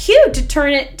 it's cute to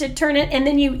turn it, and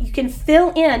then you can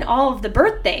fill in all of the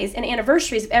birthdays and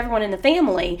anniversaries of everyone in the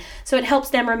family. So it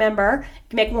helps them remember. You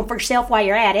can make one for yourself while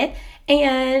you're at it.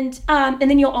 And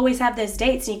then you'll always have those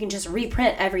dates, and you can just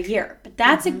reprint every year. But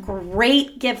that's a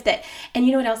great gift. And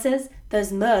you know what else is?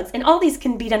 Those mugs. And all these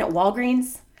can be done at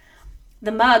Walgreens.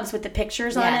 The mugs with the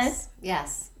pictures on it.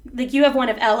 Yes. Like you have one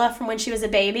of Ella from when she was a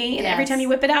baby, and every time you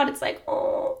whip it out, it's like,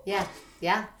 oh.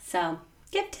 Yeah. So,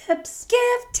 gift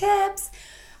tips.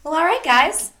 Well, all right,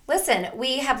 guys. Listen,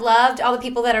 we have loved all the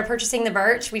people that are purchasing the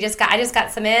merch. I just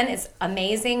got some in. It's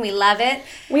amazing. We love it.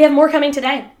 We have more coming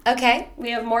today. Okay.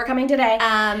 We have more coming today.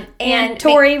 And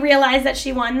Tori realized that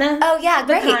she won the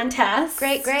great contest.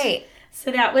 Great.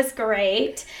 So that was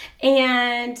great.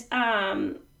 And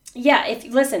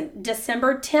if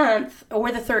December 10th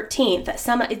or the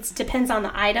 13th, it depends on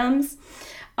the items,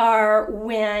 are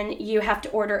when you have to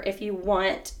order if you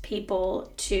want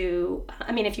people to,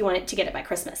 if you want it to get it by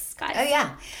Christmas, guys. Oh,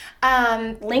 yeah.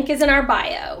 Link is in our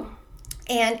bio.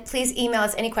 And please email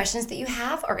us any questions that you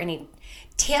have or any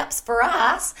tips for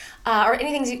us or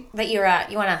anything that you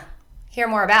want to hear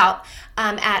more about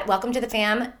at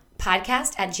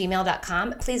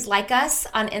welcometothefam.podcast@gmail.com. Please like us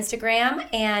on Instagram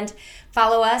and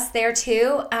follow us there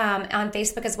too on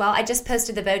Facebook as well. I just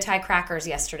posted the bow tie crackers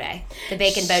yesterday, the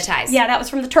bacon bow ties. Yeah, that was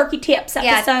from the turkey tips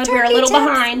episode. We're a little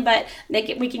behind, but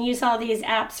we can use all these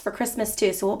apps for Christmas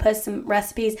too. So we'll post some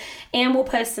recipes and we'll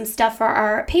post some stuff for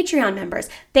our Patreon members.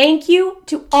 Thank you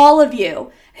to all of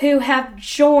you who have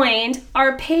joined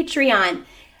our Patreon.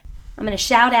 I'm going to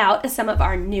shout out some of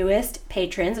our newest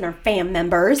patrons and our fam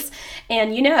members.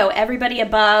 And everybody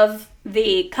above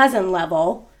the cousin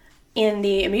level in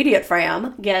the immediate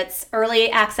fam gets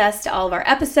early access to all of our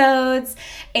episodes.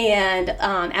 And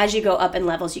as you go up in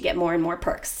levels, you get more and more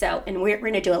perks. So, and we're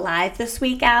going to do a live this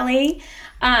week, Allie.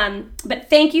 But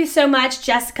thank you so much,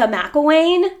 Jessica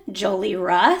McElwain, Jolie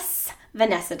Russ,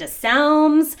 Vanessa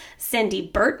DeSelms, Cindy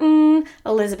Burton,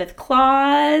 Elizabeth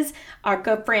Claus, our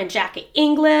good friend Jackie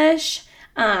English,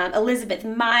 Elizabeth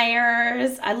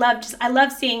Myers. I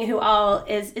love seeing who all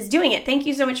is doing it. Thank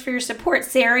you so much for your support.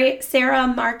 Sarah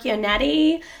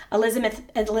Marchionetti,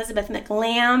 Elizabeth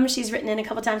McLam. She's written in a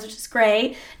couple times, which is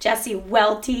great. Jessie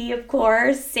Welty, of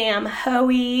course. Sam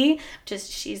Hoey,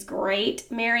 she's great.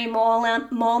 Mary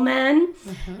Molman,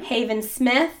 Haven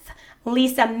Smith,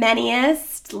 Lisa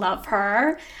Menius, love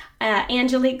her.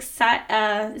 Angelique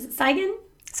Saigon,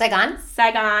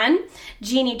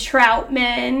 Jeannie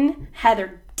Troutman,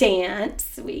 Heather Dance,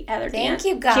 Thank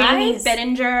you, guys. Jamie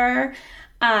Bittinger,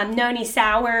 Noni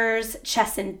Sowers,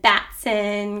 Chesson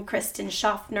Batson, Kristen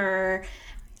Schaffner,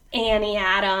 Annie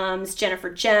Adams,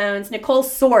 Jennifer Jones, Nicole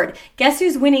Sword. Guess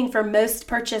who's winning for most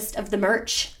purchased of the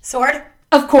merch? Sword?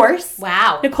 Of course.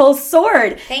 Wow. Nicole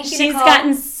Sword. Thank you, She's Nicole.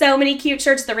 gotten so many cute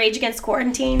shirts, the Rage Against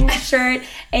Quarantine shirt,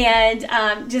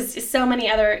 and just so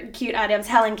many other cute items.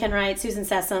 Helen Kenwright, Susan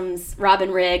Sessoms,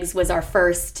 Robin Riggs was our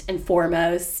first and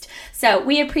foremost. So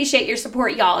we appreciate your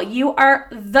support, y'all. You are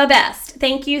the best.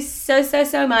 Thank you so, so,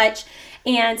 so much.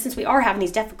 And since we are having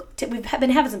these we've been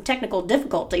having some technical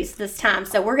difficulties this time,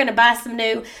 so we're going to buy some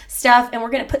new stuff and we're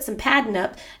going to put some padding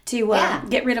up to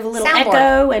get rid of a little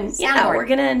echo, and we're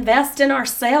going to invest in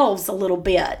ourselves a little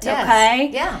bit,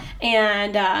 okay? Yeah.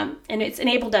 And it's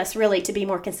enabled us really to be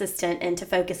more consistent and to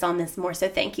focus on this more. So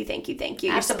thank you. Absolutely.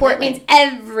 Your support means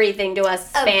everything to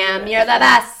us, fam. You're the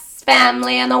best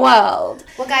family in the world.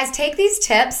 Well, guys, take these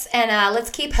tips and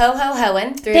let's keep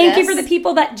ho-ho-hoing through Thank this. you for the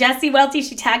people that Jessie Welty,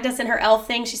 she tagged us in her elf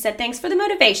thing. She said, thanks for the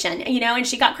motivation, and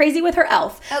she got crazy with her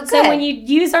elf. Oh, good. So when you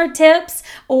use our tips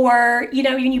or,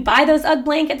 when you buy those UGG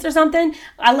blankets or something,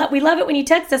 we love it when you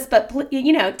text us, but,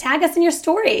 tag us in your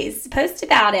stories, post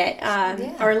about it,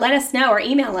 or let us know, or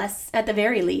email us at the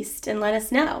very least and let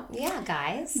us know. Yeah,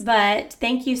 guys. But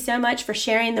thank you so much for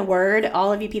sharing the word,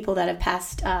 all of you people that have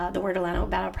passed the word along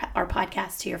about our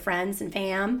podcast to your friends and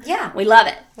fam. Yeah. We love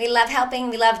it. We love helping.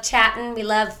 We love chatting. We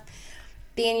love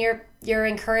being your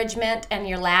encouragement and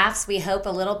your laughs. We hope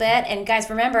a little bit. And guys,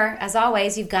 remember, as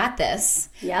always, you've got this.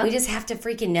 Yeah. We just have to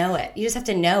freaking know it. You just have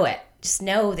to know it. Just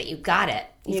know that you've got it.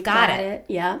 You've got it.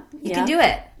 Yeah. You can do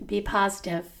it. Be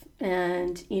positive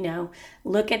and,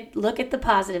 look at the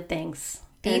positive things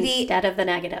instead of the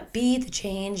negative. Be the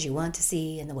change you want to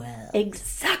see in the world.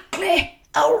 Exactly.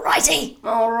 Alrighty.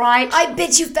 All right. I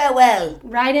bid you farewell.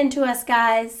 Right into us,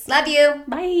 guys. Love you.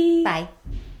 Bye. Bye.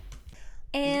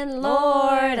 And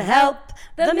Lord help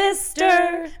the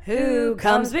mister who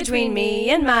comes between me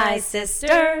and my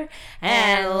sister.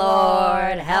 And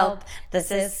Lord help the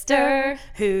sister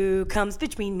who comes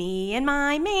between me and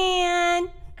my man.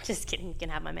 Just kidding, you can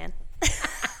have my man.